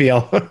Amy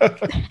Appeal.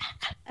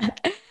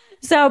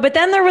 So, but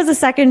then there was a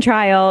second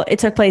trial. It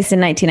took place in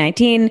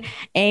 1919.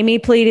 Amy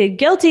pleaded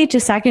guilty to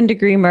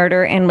second-degree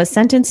murder and was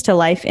sentenced to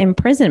life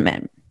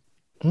imprisonment.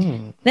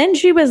 Then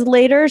she was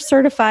later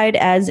certified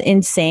as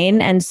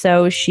insane, and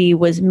so she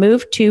was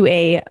moved to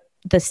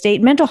the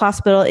state mental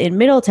hospital in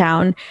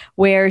Middletown,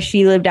 where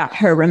she lived out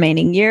her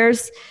remaining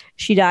years.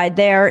 She died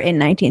there in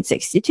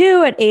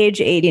 1962 at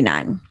age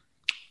 89.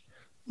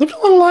 Lived a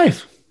long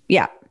life.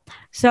 Yeah.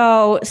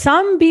 So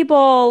some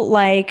people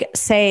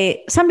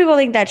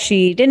think that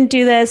she didn't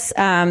do this.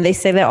 They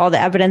say that all the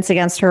evidence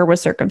against her was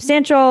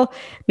circumstantial.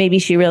 Maybe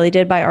she really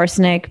did buy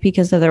arsenic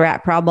because of the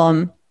rat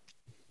problem.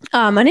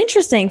 An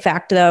interesting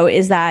fact, though,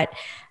 is that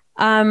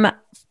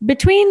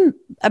between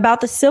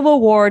about the Civil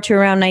War to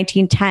around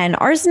 1910,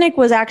 arsenic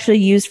was actually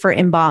used for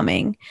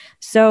embalming.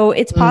 So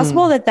it's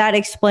possible that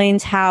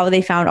explains how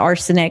they found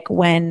arsenic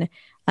when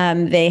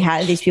they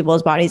had these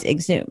people's bodies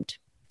exhumed.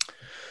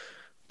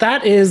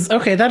 It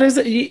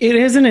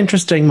is an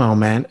interesting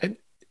moment.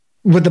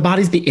 Would the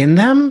bodies be in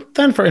them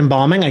then for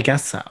embalming? I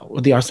guess so.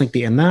 Would the arsenic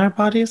be in their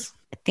bodies?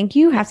 I think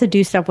you have to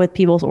do stuff with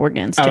people's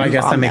organs. I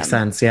guess that makes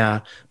sense. Yeah.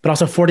 But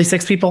also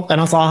 46 people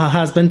and also all her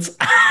husbands.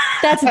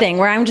 That's the thing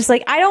where I'm just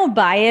like, I don't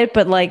buy it,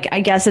 but like,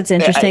 I guess it's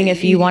interesting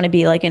if you want to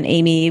be like an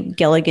Amy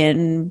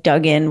Gilligan,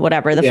 Duggan,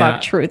 whatever the fuck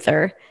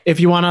truther.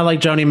 If you want to like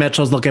Joni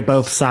Mitchell's Look at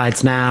Both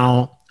Sides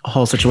Now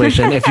whole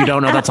situation. If you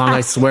don't know that song,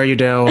 I swear you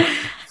do.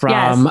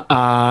 From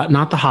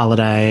not The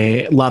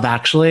Holiday, Love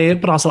Actually,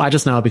 but also I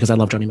just know it because I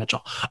love Joni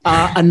Mitchell.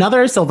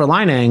 Another silver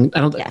lining,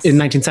 in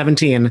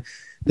 1917,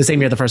 the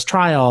same year the first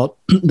trial,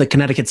 the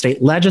Connecticut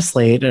state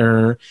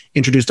legislature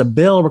introduced a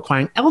bill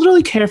requiring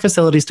elderly care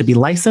facilities to be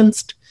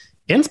licensed,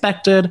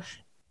 inspected,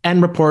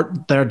 and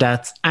report their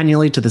deaths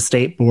annually to the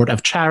State Board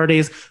of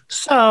Charities.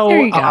 So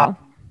there you go.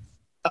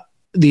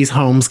 These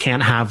homes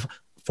can't have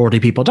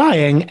 40 people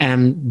dying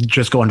and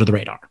just go under the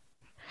radar.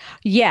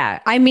 Yeah.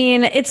 I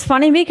mean, it's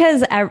funny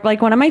because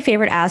like one of my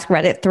favorite Ask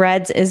Reddit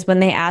threads is when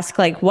they ask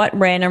like, what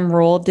random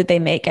rule did they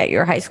make at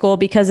your high school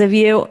because of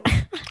you?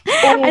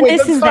 And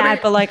this is funny.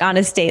 That, but like on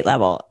a state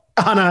level.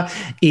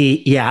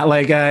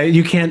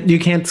 You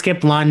can't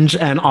skip lunch,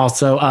 and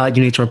also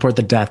you need to report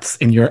the deaths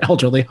in your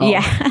elderly home.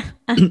 Yeah.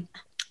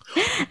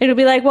 It'll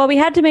be like, well, we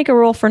had to make a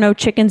rule for no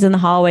chickens in the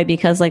hallway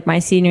because like my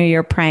senior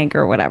year prank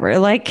or whatever.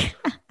 Like,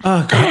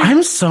 oh God,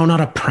 I'm so not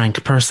a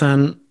prank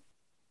person.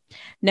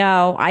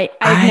 No, I've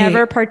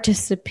never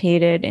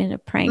participated in a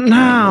prank.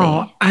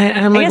 No,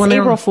 I'm like, I guess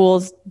April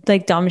Fool's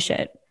like dumb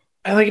shit.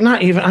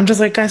 I'm just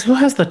like, guys, who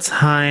has the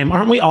time?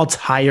 Aren't we all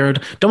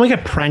tired? Don't we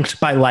get pranked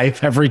by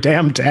life every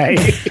damn day?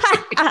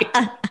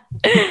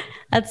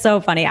 That's so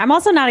funny. I'm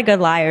also not a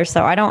good liar,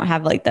 so I don't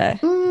have like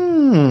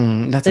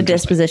the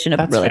disposition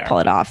to really pull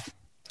it off.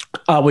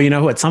 Well, you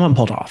know what someone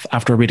pulled off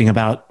after reading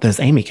about this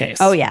Amy case?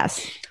 Oh,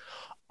 yes.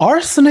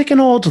 Arsenic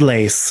and old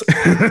lace.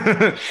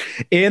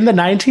 In the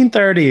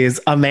 1930s,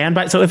 a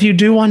man so if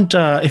you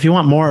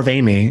want more of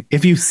Amy,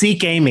 if you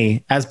seek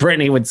Amy, as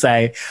Brittany would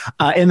say,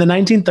 in the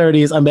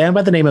 1930s, a man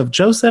by the name of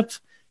Joseph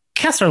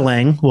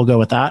Kesserling, we'll go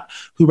with that,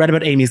 who read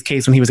about Amy's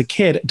case when he was a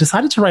kid,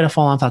 decided to write a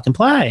full-on fucking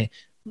play.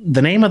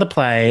 The name of the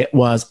play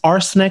was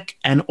Arsenic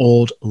and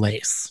Old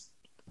Lace.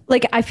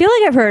 Like, I feel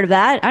like I've heard of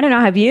that. I don't know.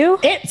 Have you?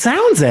 It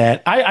sounds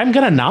it. I'm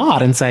going to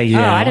nod and say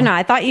yeah. Oh, I don't know.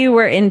 I thought you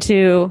were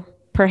into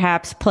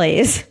perhaps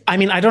plays. I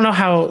mean, I don't know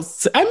how.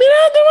 I mean,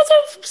 there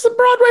was a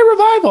Broadway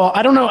revival.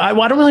 I don't know. I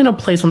don't really know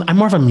plays. I'm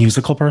more of a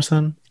musical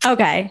person.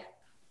 Okay.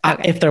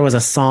 If there was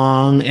a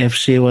song, if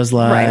she was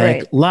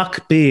like,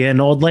 luck be an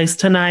old lace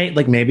tonight,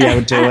 like maybe I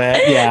would do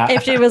it. Yeah.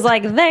 If she was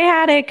like, they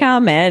had it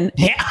coming.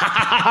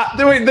 Yeah.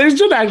 They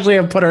should actually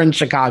have put her in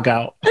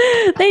Chicago.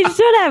 They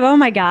should have. Oh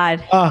my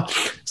God.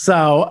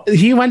 So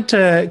he went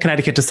to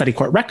Connecticut to study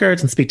court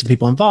records and speak to the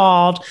people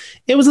involved.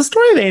 It was a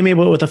story of Amy,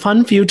 but with a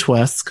fun few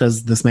twists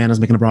because this man is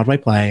making a Broadway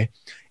play.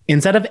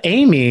 Instead of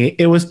Amy,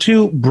 it was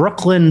two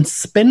Brooklyn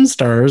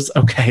spinsters.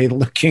 Okay,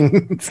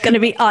 looking. It's going to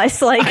be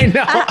us. Like, I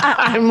know.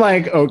 I'm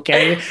like,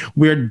 okay,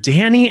 we're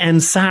Danny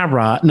and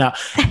Sarah. No,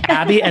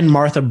 Abby and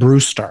Martha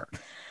Brewster.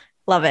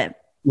 Love it.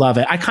 Love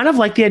it. I kind of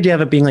like the idea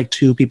of it being like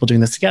two people doing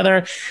this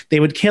together. They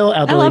would kill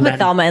elderly men. I love a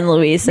Thelma and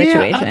Louise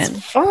situation. Yeah,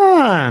 that's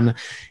fun.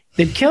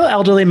 They'd kill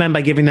elderly men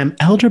by giving them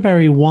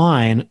elderberry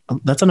wine.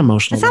 That's an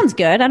emotional. That sounds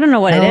good. I don't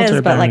know what it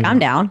is, but like I'm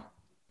down.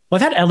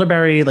 Well, I've had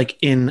elderberry like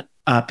in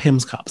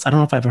Pim's cups. I don't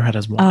know if I've ever had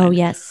as wine. Oh,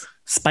 yes.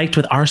 Spiked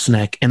with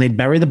arsenic, and they'd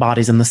bury the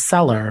bodies in the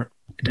cellar.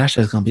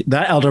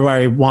 That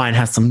elderberry wine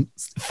has some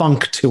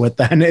funk to it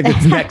then if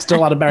it's next to a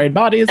lot of buried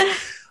bodies.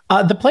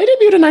 The play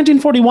debuted in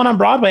 1941 on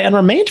Broadway and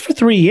remained for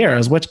 3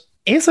 years, which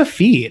is a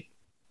feat.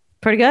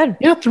 Pretty good.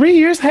 Yeah, 3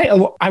 years. Hey,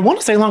 I want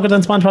to say longer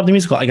than SpongeBob the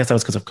Musical. I guess that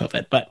was because of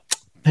COVID, but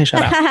hey,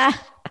 shut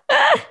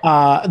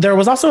up. There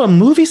was also a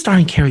movie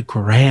starring Cary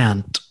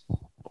Grant.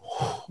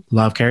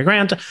 Love Cary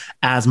Grant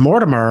as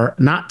Mortimer,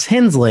 not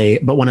Tinsley,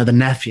 but one of the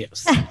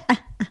nephews.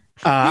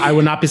 I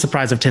would not be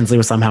surprised if Tinsley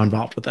was somehow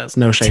involved with this.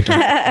 No shade to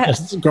her.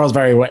 This girl's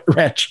very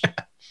rich.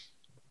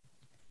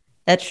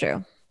 That's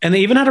true. And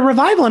they even had a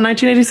revival in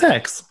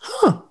 1986.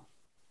 Huh.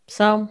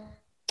 So,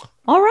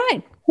 all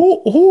right.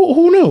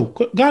 Who knew?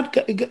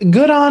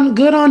 Good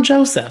on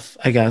Joseph,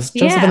 I guess.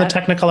 Joseph and the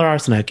Technicolor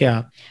arsenic,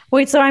 yeah.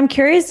 Wait, so I'm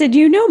curious, did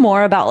you know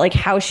more about like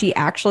how she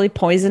actually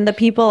poisoned the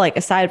people, like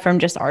aside from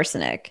just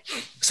arsenic?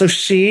 So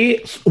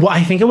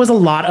I think it was a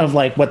lot of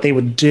like what they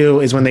would do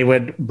is when they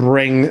would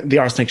bring the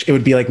arsenic, it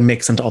would be like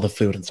mixed into all the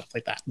food and stuff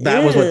like that.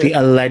 That was what the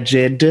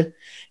alleged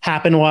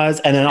happened was.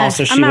 And then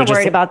also I'm not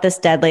worried about this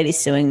dead lady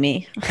suing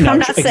me. No, I'm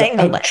not saying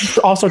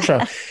also true.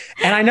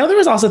 And I know there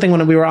was also a thing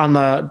when we were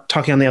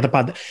talking on the other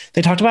pod,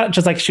 they talked about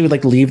just like she would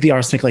like leave the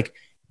arsenic like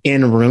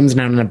in rooms and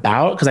out and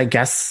about. Cause I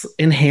guess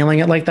inhaling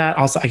it like that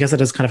also, I guess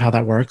it is kind of how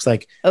that works.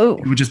 Like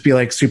it would just be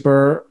like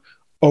super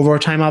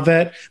overtime of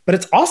it. But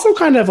it's also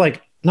kind of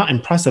like not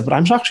impressive, but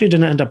I'm shocked she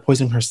didn't end up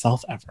poisoning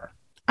herself ever.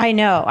 I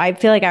know. I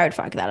feel like I would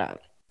fuck that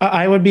up.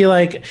 I would be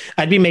like,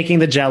 I'd be making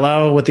the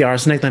Jell-O with the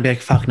arsenic. And I'd be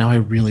like, fuck, now I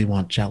really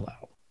want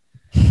Jell-O.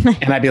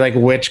 And I'd be like,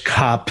 which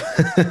cup?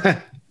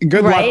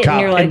 Good luck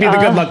cup. It'd be the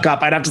good luck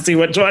cup. I'd have to see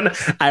which one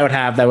I would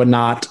have that would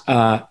not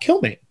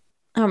kill me.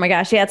 Oh my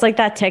gosh. Yeah. It's like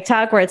that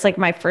TikTok where it's like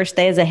my first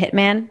day as a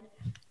hitman.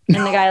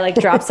 And the guy like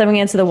drops something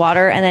into the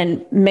water and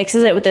then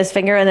mixes it with his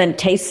finger and then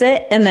tastes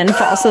it and then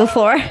falls to the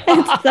floor.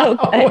 It's so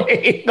good.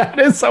 Wait, that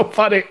is so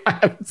funny. I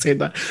haven't seen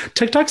that.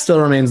 TikTok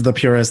still remains the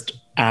purest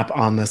app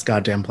on this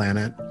goddamn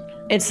planet.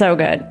 It's so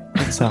good.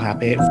 I'm so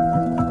happy.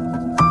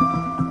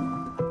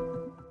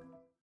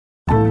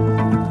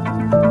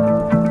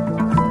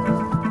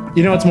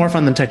 You know what's more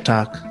fun than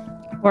TikTok?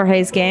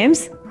 Jorge's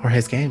Games.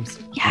 Jorge's Games.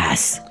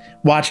 Yes.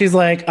 Watch, he's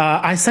like,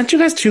 I sent you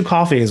guys 2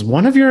 coffees.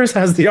 One of yours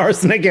has the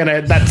arsenic in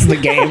it. That's the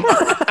game.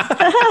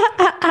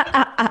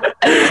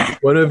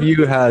 One of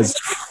you has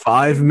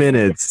 5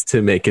 minutes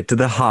to make it to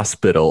the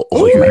hospital.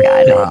 Oh my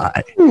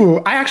God. Ooh,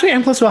 I actually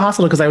am close to a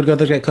hospital because I would go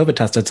there to get COVID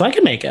tested, so I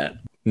can make it.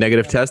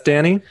 Negative test,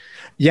 Danny?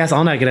 Yes,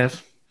 all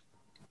negative.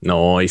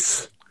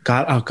 Nice.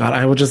 God,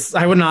 I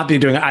would not be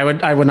doing it.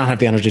 I would not have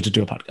the energy to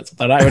do a podcast with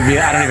that. I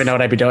don't even know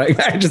what I'd be doing.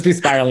 I'd just be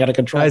spiraling out of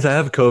control. Guys, I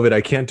have COVID.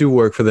 I can't do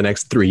work for the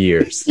next 3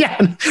 years.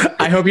 Yeah.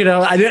 I hope you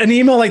know, an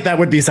email like that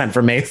would be sent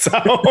from me. So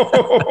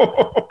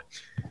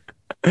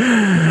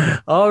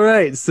all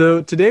right.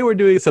 So today we're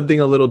doing something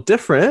a little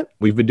different.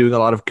 We've been doing a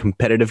lot of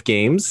competitive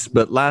games,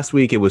 but last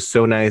week it was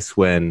so nice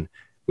when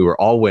we were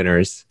all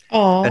winners.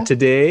 And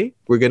today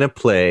we're going to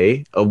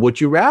play a Would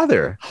You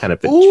Rather, kind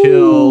of a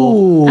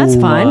chill, that's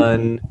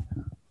fun.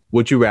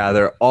 Would you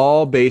rather,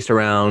 all based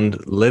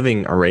around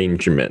living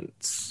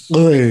arrangements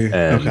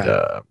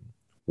and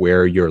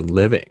where you're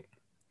living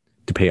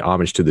to pay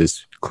homage to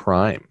this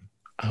crime.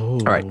 All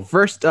right,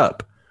 first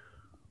up,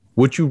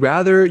 would you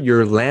rather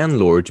your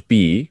landlord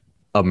be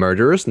a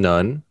murderous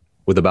nun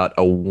with about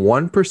a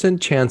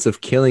 1% chance of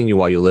killing you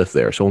while you live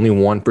there? So only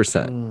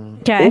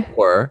 1%. Okay.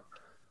 Or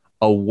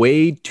a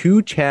way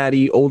too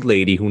chatty old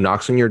lady who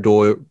knocks on your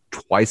door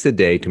twice a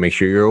day to make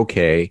sure you're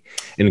okay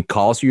and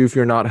calls you if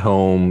you're not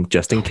home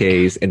just in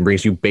case and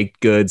brings you baked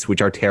goods,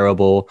 which are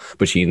terrible,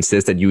 but she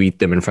insists that you eat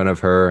them in front of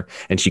her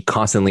and she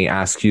constantly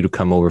asks you to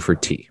come over for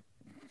tea.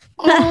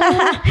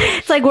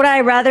 It's like, would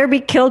I rather be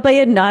killed by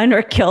a nun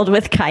or killed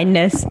with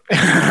kindness?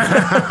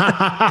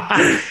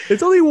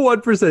 It's only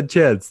 1%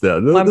 chance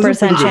though.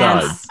 1%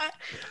 chance.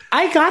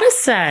 I gotta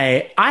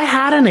say, I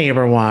had a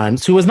neighbor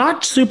once who was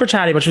not super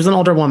chatty, but she was an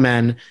older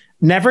woman,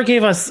 never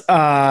gave us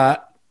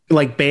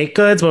like baked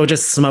goods, but would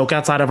just smoke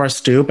outside of our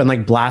stoop and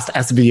like blast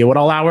SVU at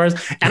all hours.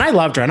 And I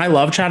loved her and I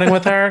loved chatting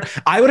with her.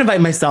 I would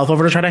invite myself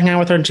over to try to hang out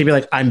with her and she'd be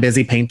like, I'm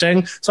busy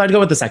painting. So I'd go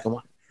with the second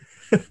one.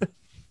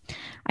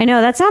 I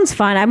know that sounds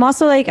fun. I'm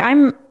also like, I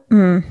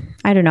don't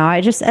know.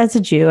 I just, as a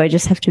Jew, I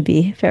just have to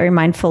be very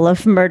mindful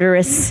of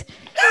murderous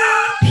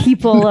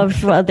people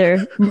of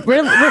other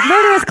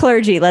murderous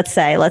clergy. Let's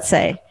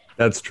say.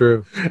 That's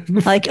true.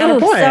 Like,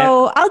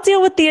 so I'll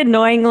deal with the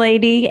annoying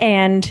lady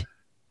and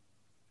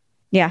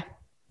yeah.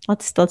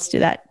 Let's do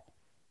that.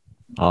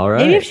 All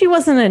right. Maybe if she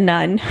wasn't a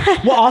nun.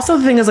 Well, also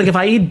the thing is like if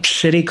I eat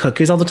shitty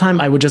cookies all the time,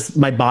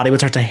 my body would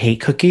start to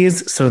hate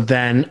cookies. So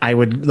then I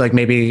would like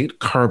maybe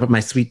curb my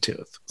sweet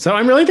tooth. So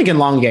I'm really thinking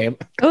long game.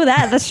 Oh,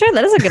 that's true.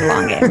 That is a good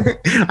long game.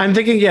 I'm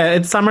thinking,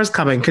 it's summer's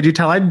coming. Could you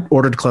tell I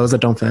ordered clothes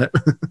that don't fit?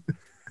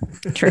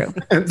 True.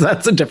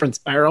 That's a different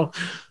spiral.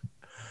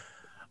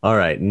 All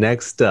right.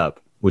 Next up,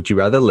 would you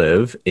rather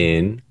live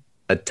in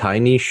a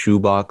tiny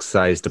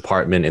shoebox-sized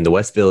apartment in the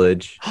West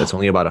Village that's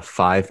only about a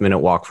 5-minute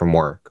walk from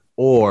work,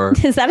 or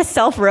is that a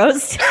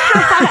self-roast?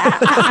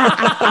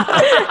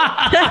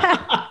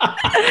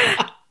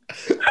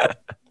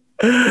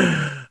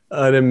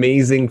 an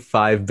amazing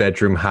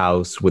 5-bedroom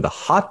house with a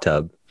hot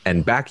tub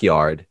and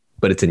backyard,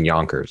 but it's in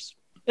Yonkers?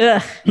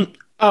 Ugh.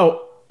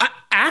 Oh,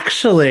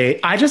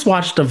 actually, I just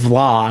watched a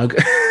vlog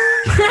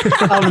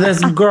of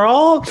this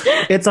girl.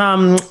 It's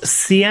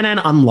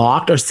CNN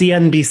Unlocked or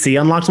CNBC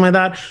Unlocked, something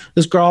like that.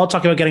 This girl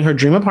talking about getting her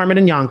dream apartment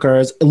in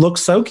Yonkers. It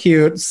looks so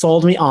cute.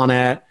 Sold me on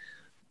it.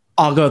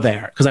 I'll go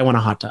there because I want a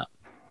hot tub.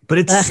 But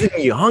it's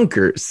in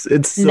Yonkers.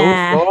 It's so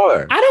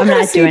far. I don't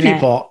want to see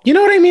people. You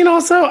know what I mean?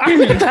 Also,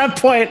 I'm at that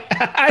point.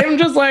 I'm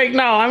just like,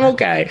 no, I'm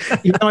okay.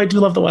 Even though I do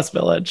love the West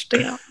Village.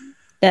 Damn.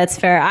 That's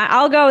fair.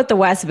 I'll go with the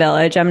West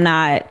Village. I'm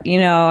not,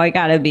 I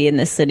got to be in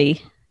the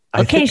city.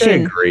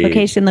 Location.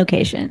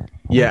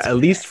 Yeah, at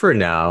least for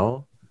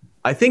now.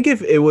 I think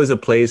if it was a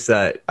place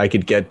that I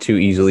could get to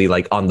easily,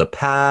 like on the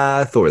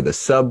path or the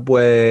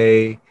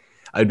subway,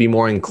 I'd be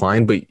more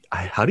inclined. But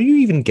how do you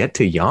even get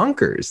to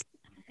Yonkers?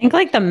 I think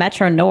like the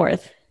Metro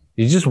North.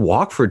 You just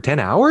walk for 10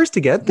 hours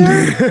to get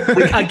there?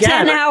 Again,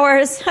 10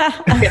 hours.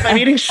 If I'm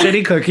eating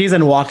shitty cookies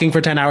and walking for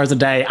 10 hours a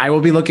day, I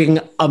will be looking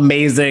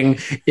amazing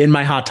in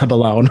my hot tub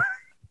alone.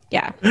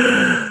 Yeah.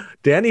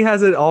 Danny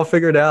has it all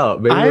figured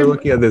out. Maybe we're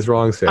looking at this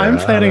wrong, Sarah. I'm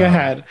planning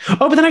ahead.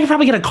 Oh, but then I could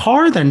probably get a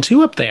car then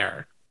too up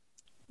there.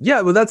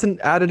 Yeah, well, that's an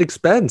added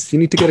expense. You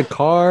need to get a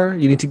car.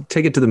 You need to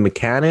take it to the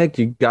mechanic.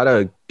 You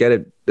gotta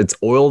get its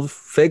oil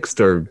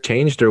fixed or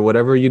changed or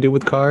whatever you do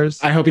with cars.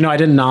 I hope I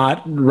did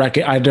not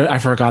I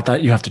forgot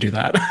that you have to do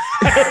that.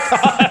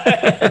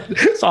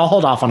 So I'll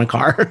hold off on a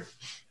car.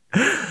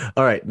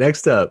 All right,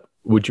 next up.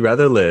 Would you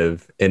rather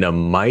live in a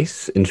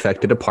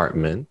mice-infected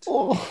apartment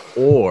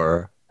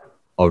or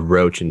a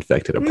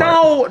roach-infected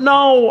apartment?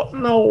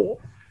 No.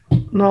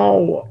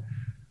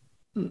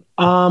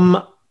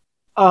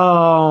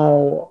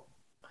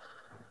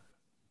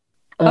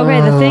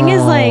 Okay, the thing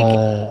is like,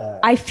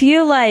 I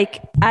feel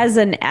like as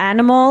an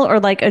animal or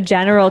like a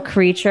general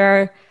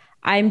creature,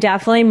 I'm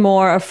definitely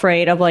more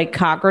afraid of like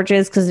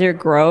cockroaches because they're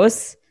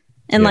gross.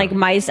 And like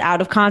mice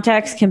out of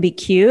context can be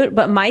cute,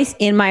 but mice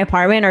in my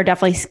apartment are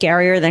definitely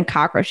scarier than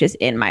cockroaches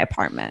in my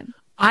apartment.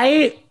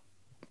 I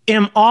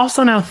am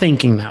also now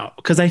thinking though,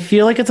 because I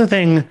feel like it's a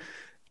thing.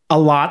 A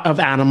lot of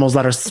animals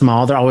that are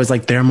small, they're always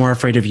like, they're more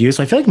afraid of you.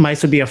 So I feel like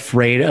mice would be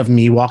afraid of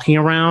me walking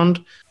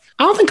around.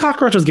 I don't think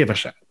cockroaches give a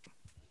shit.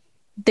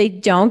 They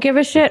don't give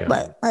a shit,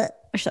 but they're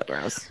so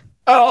gross.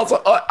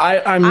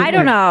 I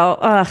don't know.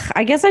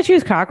 I guess I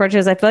choose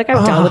cockroaches. I feel like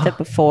I've dealt with it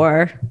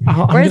before.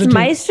 Whereas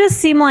mice just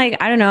seem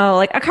like, I don't know,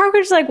 like a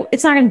cockroach, like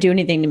it's not going to do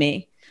anything to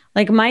me.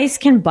 Like mice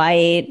can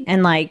bite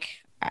and like,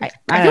 I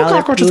feel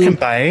cockroaches can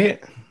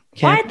bite.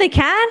 What? They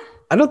can?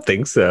 I don't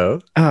think so.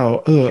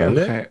 Oh,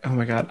 okay. Oh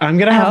my God. I'm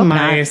going to have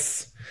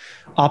mice.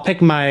 I'll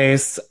pick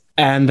mice.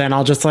 And then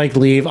I'll just like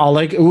leave.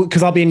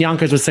 Because I'll be in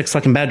Yonkers with 6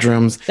 fucking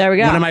bedrooms. There we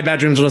go. One of my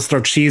bedrooms will just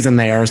throw cheese in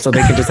there so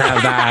they can just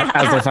have that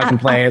as their fucking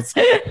place.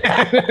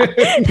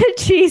 The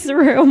cheese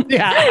room.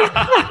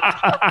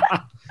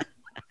 Yeah.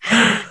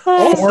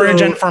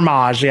 Orange and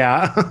fromage.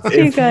 Yeah.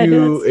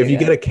 If you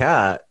get a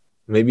cat,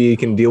 maybe you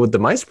can deal with the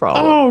mice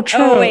problem. Oh,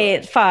 true. Oh,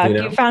 wait. Fuck.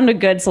 You found a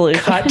good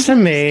solution. Cut to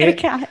me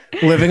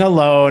living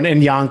alone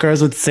in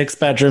Yonkers with 6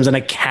 bedrooms and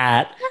a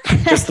cat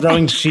just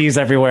throwing cheese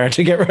everywhere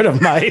to get rid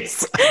of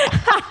mice.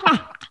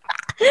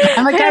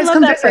 I'm like, guys,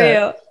 come for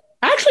you.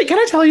 Actually, can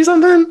I tell you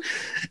something?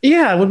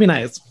 Yeah, it would be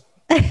nice.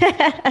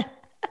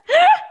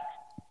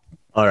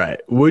 All right.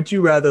 Would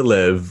you rather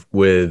live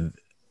with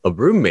a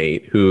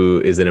roommate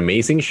who is an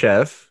amazing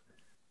chef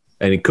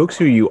and he cooks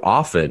for you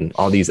often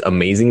all these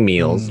amazing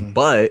meals,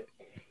 but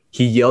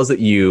he yells at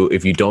you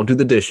if you don't do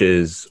the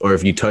dishes or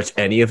if you touch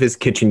any of his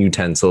kitchen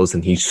utensils,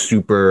 and he's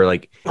super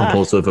like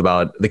compulsive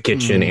about the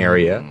kitchen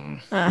area?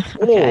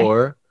 Okay.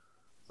 Or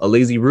a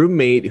lazy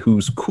roommate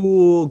who's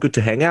cool, good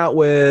to hang out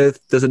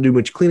with, doesn't do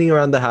much cleaning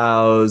around the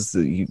house.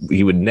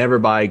 He would never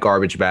buy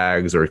garbage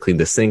bags or clean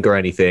the sink or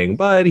anything,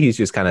 but he's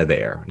just kind of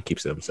there and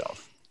keeps it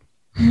himself.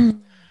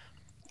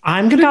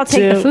 I'll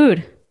take the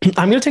food.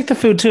 I'm going to take the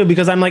food too,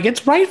 because I'm like,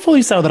 it's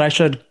rightfully so that I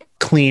should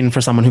clean for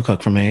someone who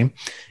cooked for me.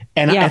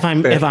 And if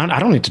I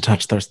don't need to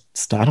touch their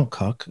stuff. I don't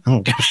cook. I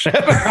don't give a shit.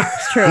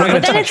 It's true.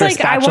 But then it's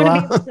like, I want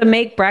to be able to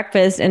make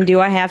breakfast, and do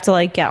I have to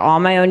like get all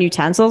my own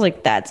utensils?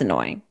 Like, that's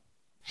annoying.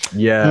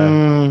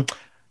 Yeah.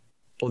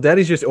 Well,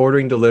 Daddy's just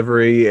ordering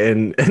delivery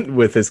and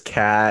with his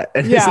cat,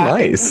 and it's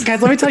nice.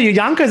 Guys, let me tell you,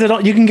 Yonkers,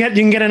 you can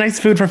get a nice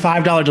food for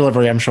 $5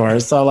 delivery, I'm sure.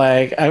 So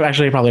like,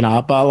 actually probably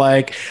not, but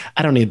like,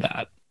 I don't need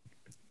that.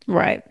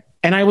 Right.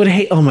 And I would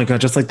hate, oh my God,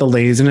 just like the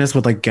laziness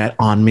would like get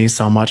on me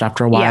so much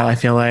after a while. I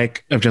feel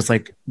like of just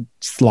like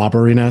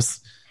slobberiness.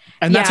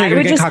 And that's where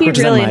you're going to get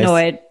cockroaches. I would just be really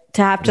annoyed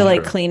to have to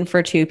like clean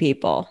for 2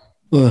 people.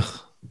 Ugh.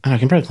 I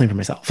can probably clean for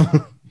myself.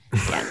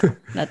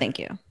 No, thank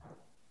you.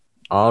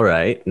 All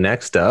right.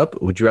 Next up,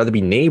 would you rather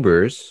be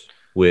neighbors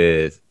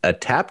with a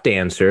tap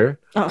dancer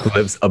who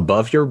lives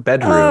above your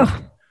bedroom,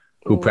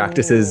 who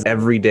practices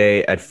every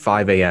day at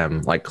 5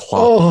 a.m. like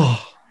clock,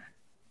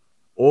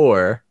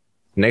 or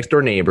next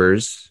door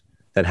neighbors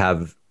that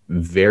have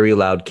very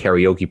loud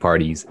karaoke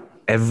parties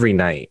every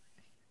night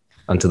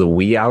until the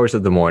wee hours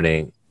of the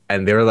morning,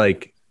 and they're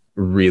like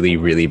really,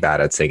 really bad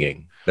at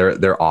singing.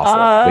 They're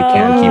awful. They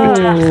can't keep it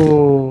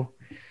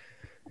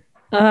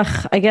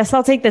together. I guess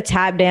I'll take the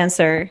tap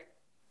dancer.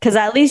 Because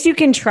at least you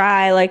can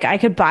try. Like, I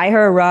could buy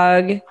her a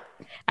rug.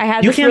 I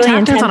had you can't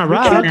tap dance on a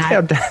rug. You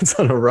can't tap dance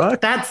on a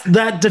rug.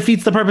 That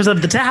defeats the purpose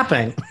of the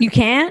tapping. You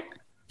can't.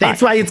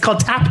 That's why it's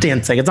called tap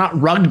dancing. It's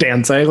not rug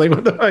dancing. Like,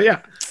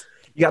 yeah,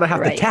 you gotta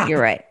have the tap. You're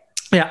right.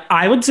 Yeah,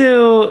 I would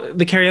do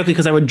the karaoke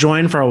because I would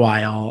join for a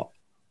while.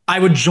 I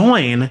would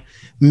join,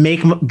 make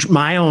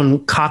my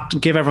own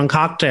give everyone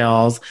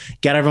cocktails,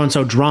 get everyone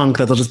so drunk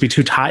that they'll just be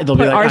too tired. They'll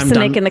be like, arsenic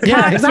I'm done. In the cocktail.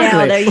 Yeah,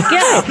 exactly. There you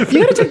go.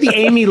 You got to take the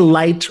Amy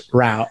Light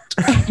route.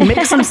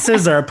 Make some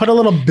scissor, put a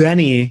little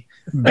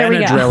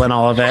Benadryl in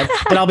all of it,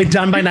 and I'll be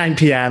done by 9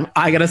 p.m.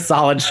 I get a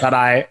solid shut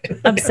eye.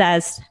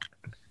 Obsessed.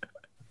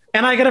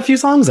 And I get a few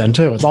songs in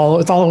too. It's all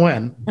a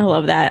win. I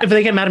love that. If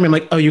they get mad at me, I'm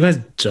like, oh, you guys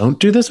don't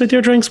do this with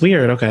your drinks?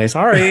 Weird. Okay,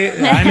 sorry.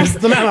 I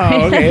missed the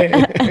memo. Okay.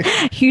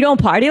 You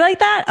don't party like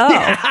that? Oh.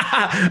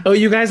 Yeah. Oh,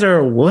 you guys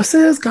are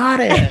wusses?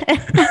 Got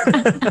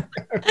it.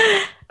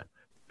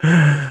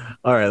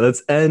 All right,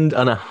 let's end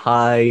on a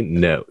high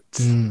note.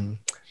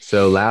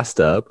 So last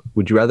up,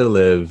 would you rather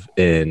live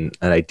in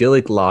an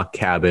idyllic log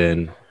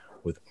cabin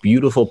with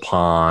beautiful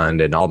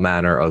pond and all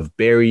manner of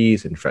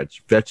berries and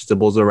fresh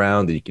vegetables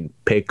around that you can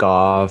pick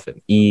off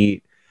and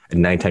eat? At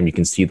nighttime, you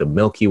can see the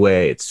Milky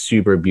Way. It's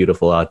super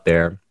beautiful out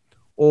there.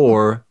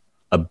 Or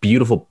a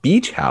beautiful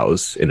beach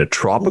house in a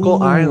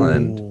tropical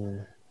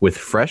island with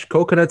fresh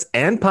coconuts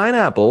and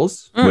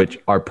pineapples, which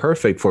are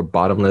perfect for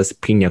bottomless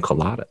pina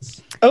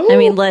coladas. I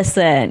mean,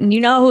 listen,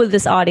 you know who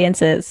this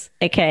audience is,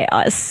 aka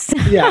us.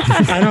 Yeah,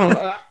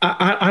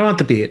 I want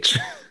the beach.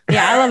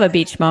 Yeah, I love a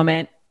beach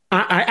moment.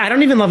 I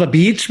don't even love a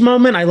beach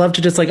moment. I love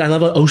to just I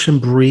love an ocean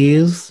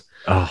breeze.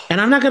 Oh. And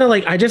I'm not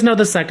going to I just know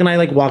the second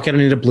I walk in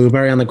and eat a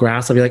blueberry on the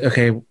grass, I'll be like,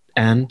 okay,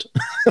 and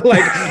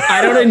I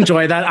don't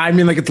enjoy that. I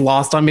mean, it's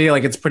lost on me.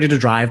 It's pretty to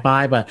drive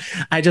by, but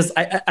I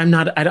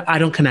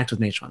don't connect with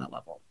nature on that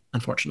level,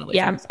 unfortunately.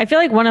 Yeah. I feel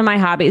like one of my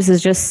hobbies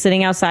is just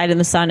sitting outside in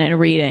the sun and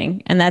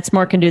reading, and that's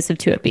more conducive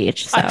to a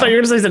beach. So. I thought you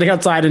were going to say sitting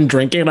outside and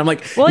drinking. And I'm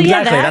like, well,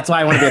 exactly. That's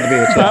why I want to be at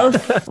the beach.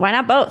 Both. Why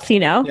not both,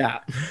 Yeah.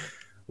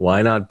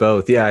 Why not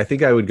both? Yeah, I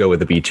think I would go with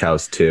the beach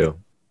house too.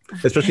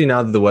 Especially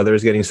now that the weather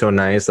is getting so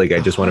nice. I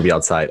just want to be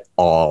outside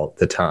all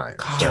the time.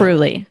 So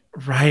truly.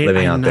 Right.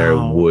 Living out there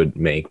would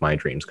make my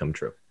dreams come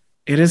true.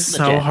 It is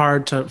so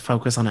hard to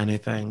focus on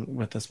anything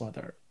with this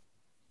weather.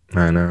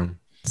 I know.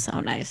 So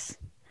nice.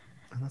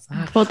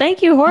 Well,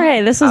 thank you,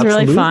 Jorge. This was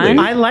really fun.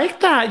 I like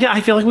that. Yeah, I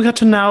feel like we got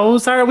to know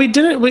Sarah. We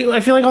did it. I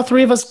feel like all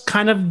three of us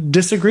kind of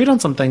disagreed on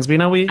some things.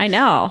 But, I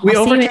know. We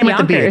overcame at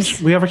the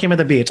beach. We overcame at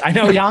the beach. I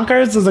know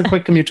Yonkers is a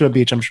quick commute to a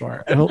beach, I'm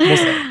sure. We'll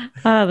see.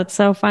 Oh, that's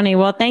so funny.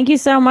 Well, thank you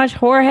so much,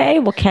 Jorge.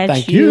 We'll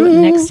catch you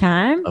next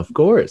time. Of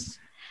course.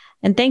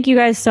 And thank you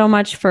guys so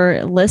much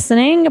for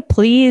listening.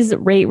 Please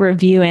rate,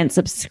 review, and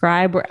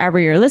subscribe wherever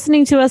you're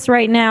listening to us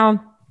right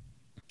now.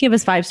 Give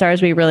us 5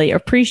 stars. We really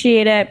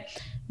appreciate it.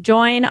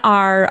 Join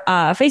our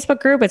Facebook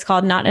group. It's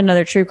called Not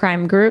Another True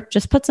Crime Group.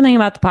 Just put something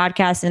about the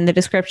podcast in the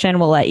description.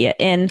 We'll let you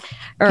in,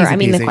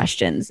 the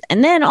questions.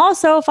 And then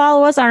also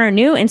follow us on our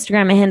new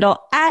Instagram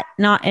handle at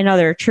Not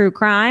Another True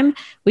Crime.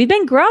 We've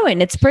been growing.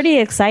 It's pretty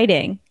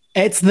exciting.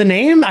 It's the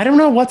name. I don't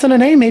know what's in a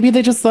name. Maybe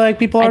they just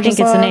people are just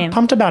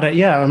pumped about it.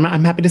 Yeah,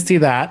 I'm happy to see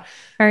that.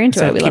 Very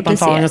into it. We keep on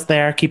following us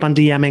there. Keep on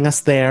DMing us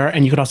there.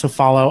 And you could also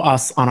follow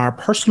us on our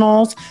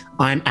personals.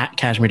 I'm at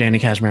Cashmere Danny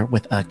Cashmere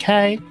with a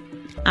K.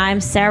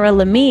 I'm Sarah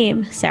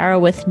Lamim, Sarah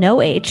with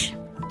no H.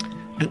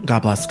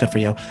 God bless. Good for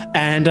you.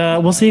 And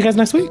we'll see you guys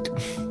next week.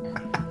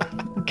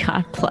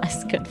 God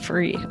bless. Good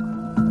for you.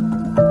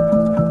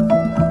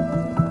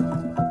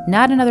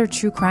 Not Another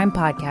True Crime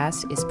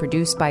Podcast is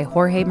produced by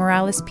Jorge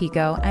Morales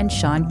Pico and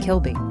Sean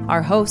Kilby.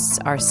 Our hosts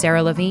are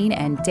Sarah Levine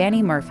and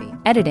Danny Murphy.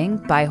 Editing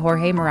by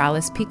Jorge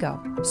Morales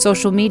Pico.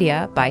 Social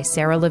media by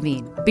Sarah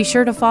Levine. Be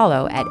sure to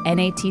follow at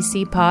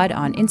NATC Pod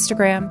on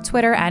Instagram,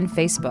 Twitter, and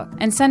Facebook.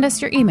 And send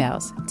us your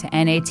emails to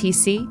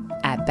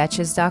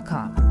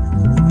natc@betches.com.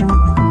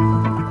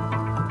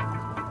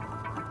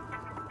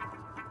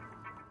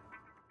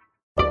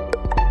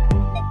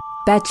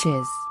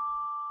 Betches.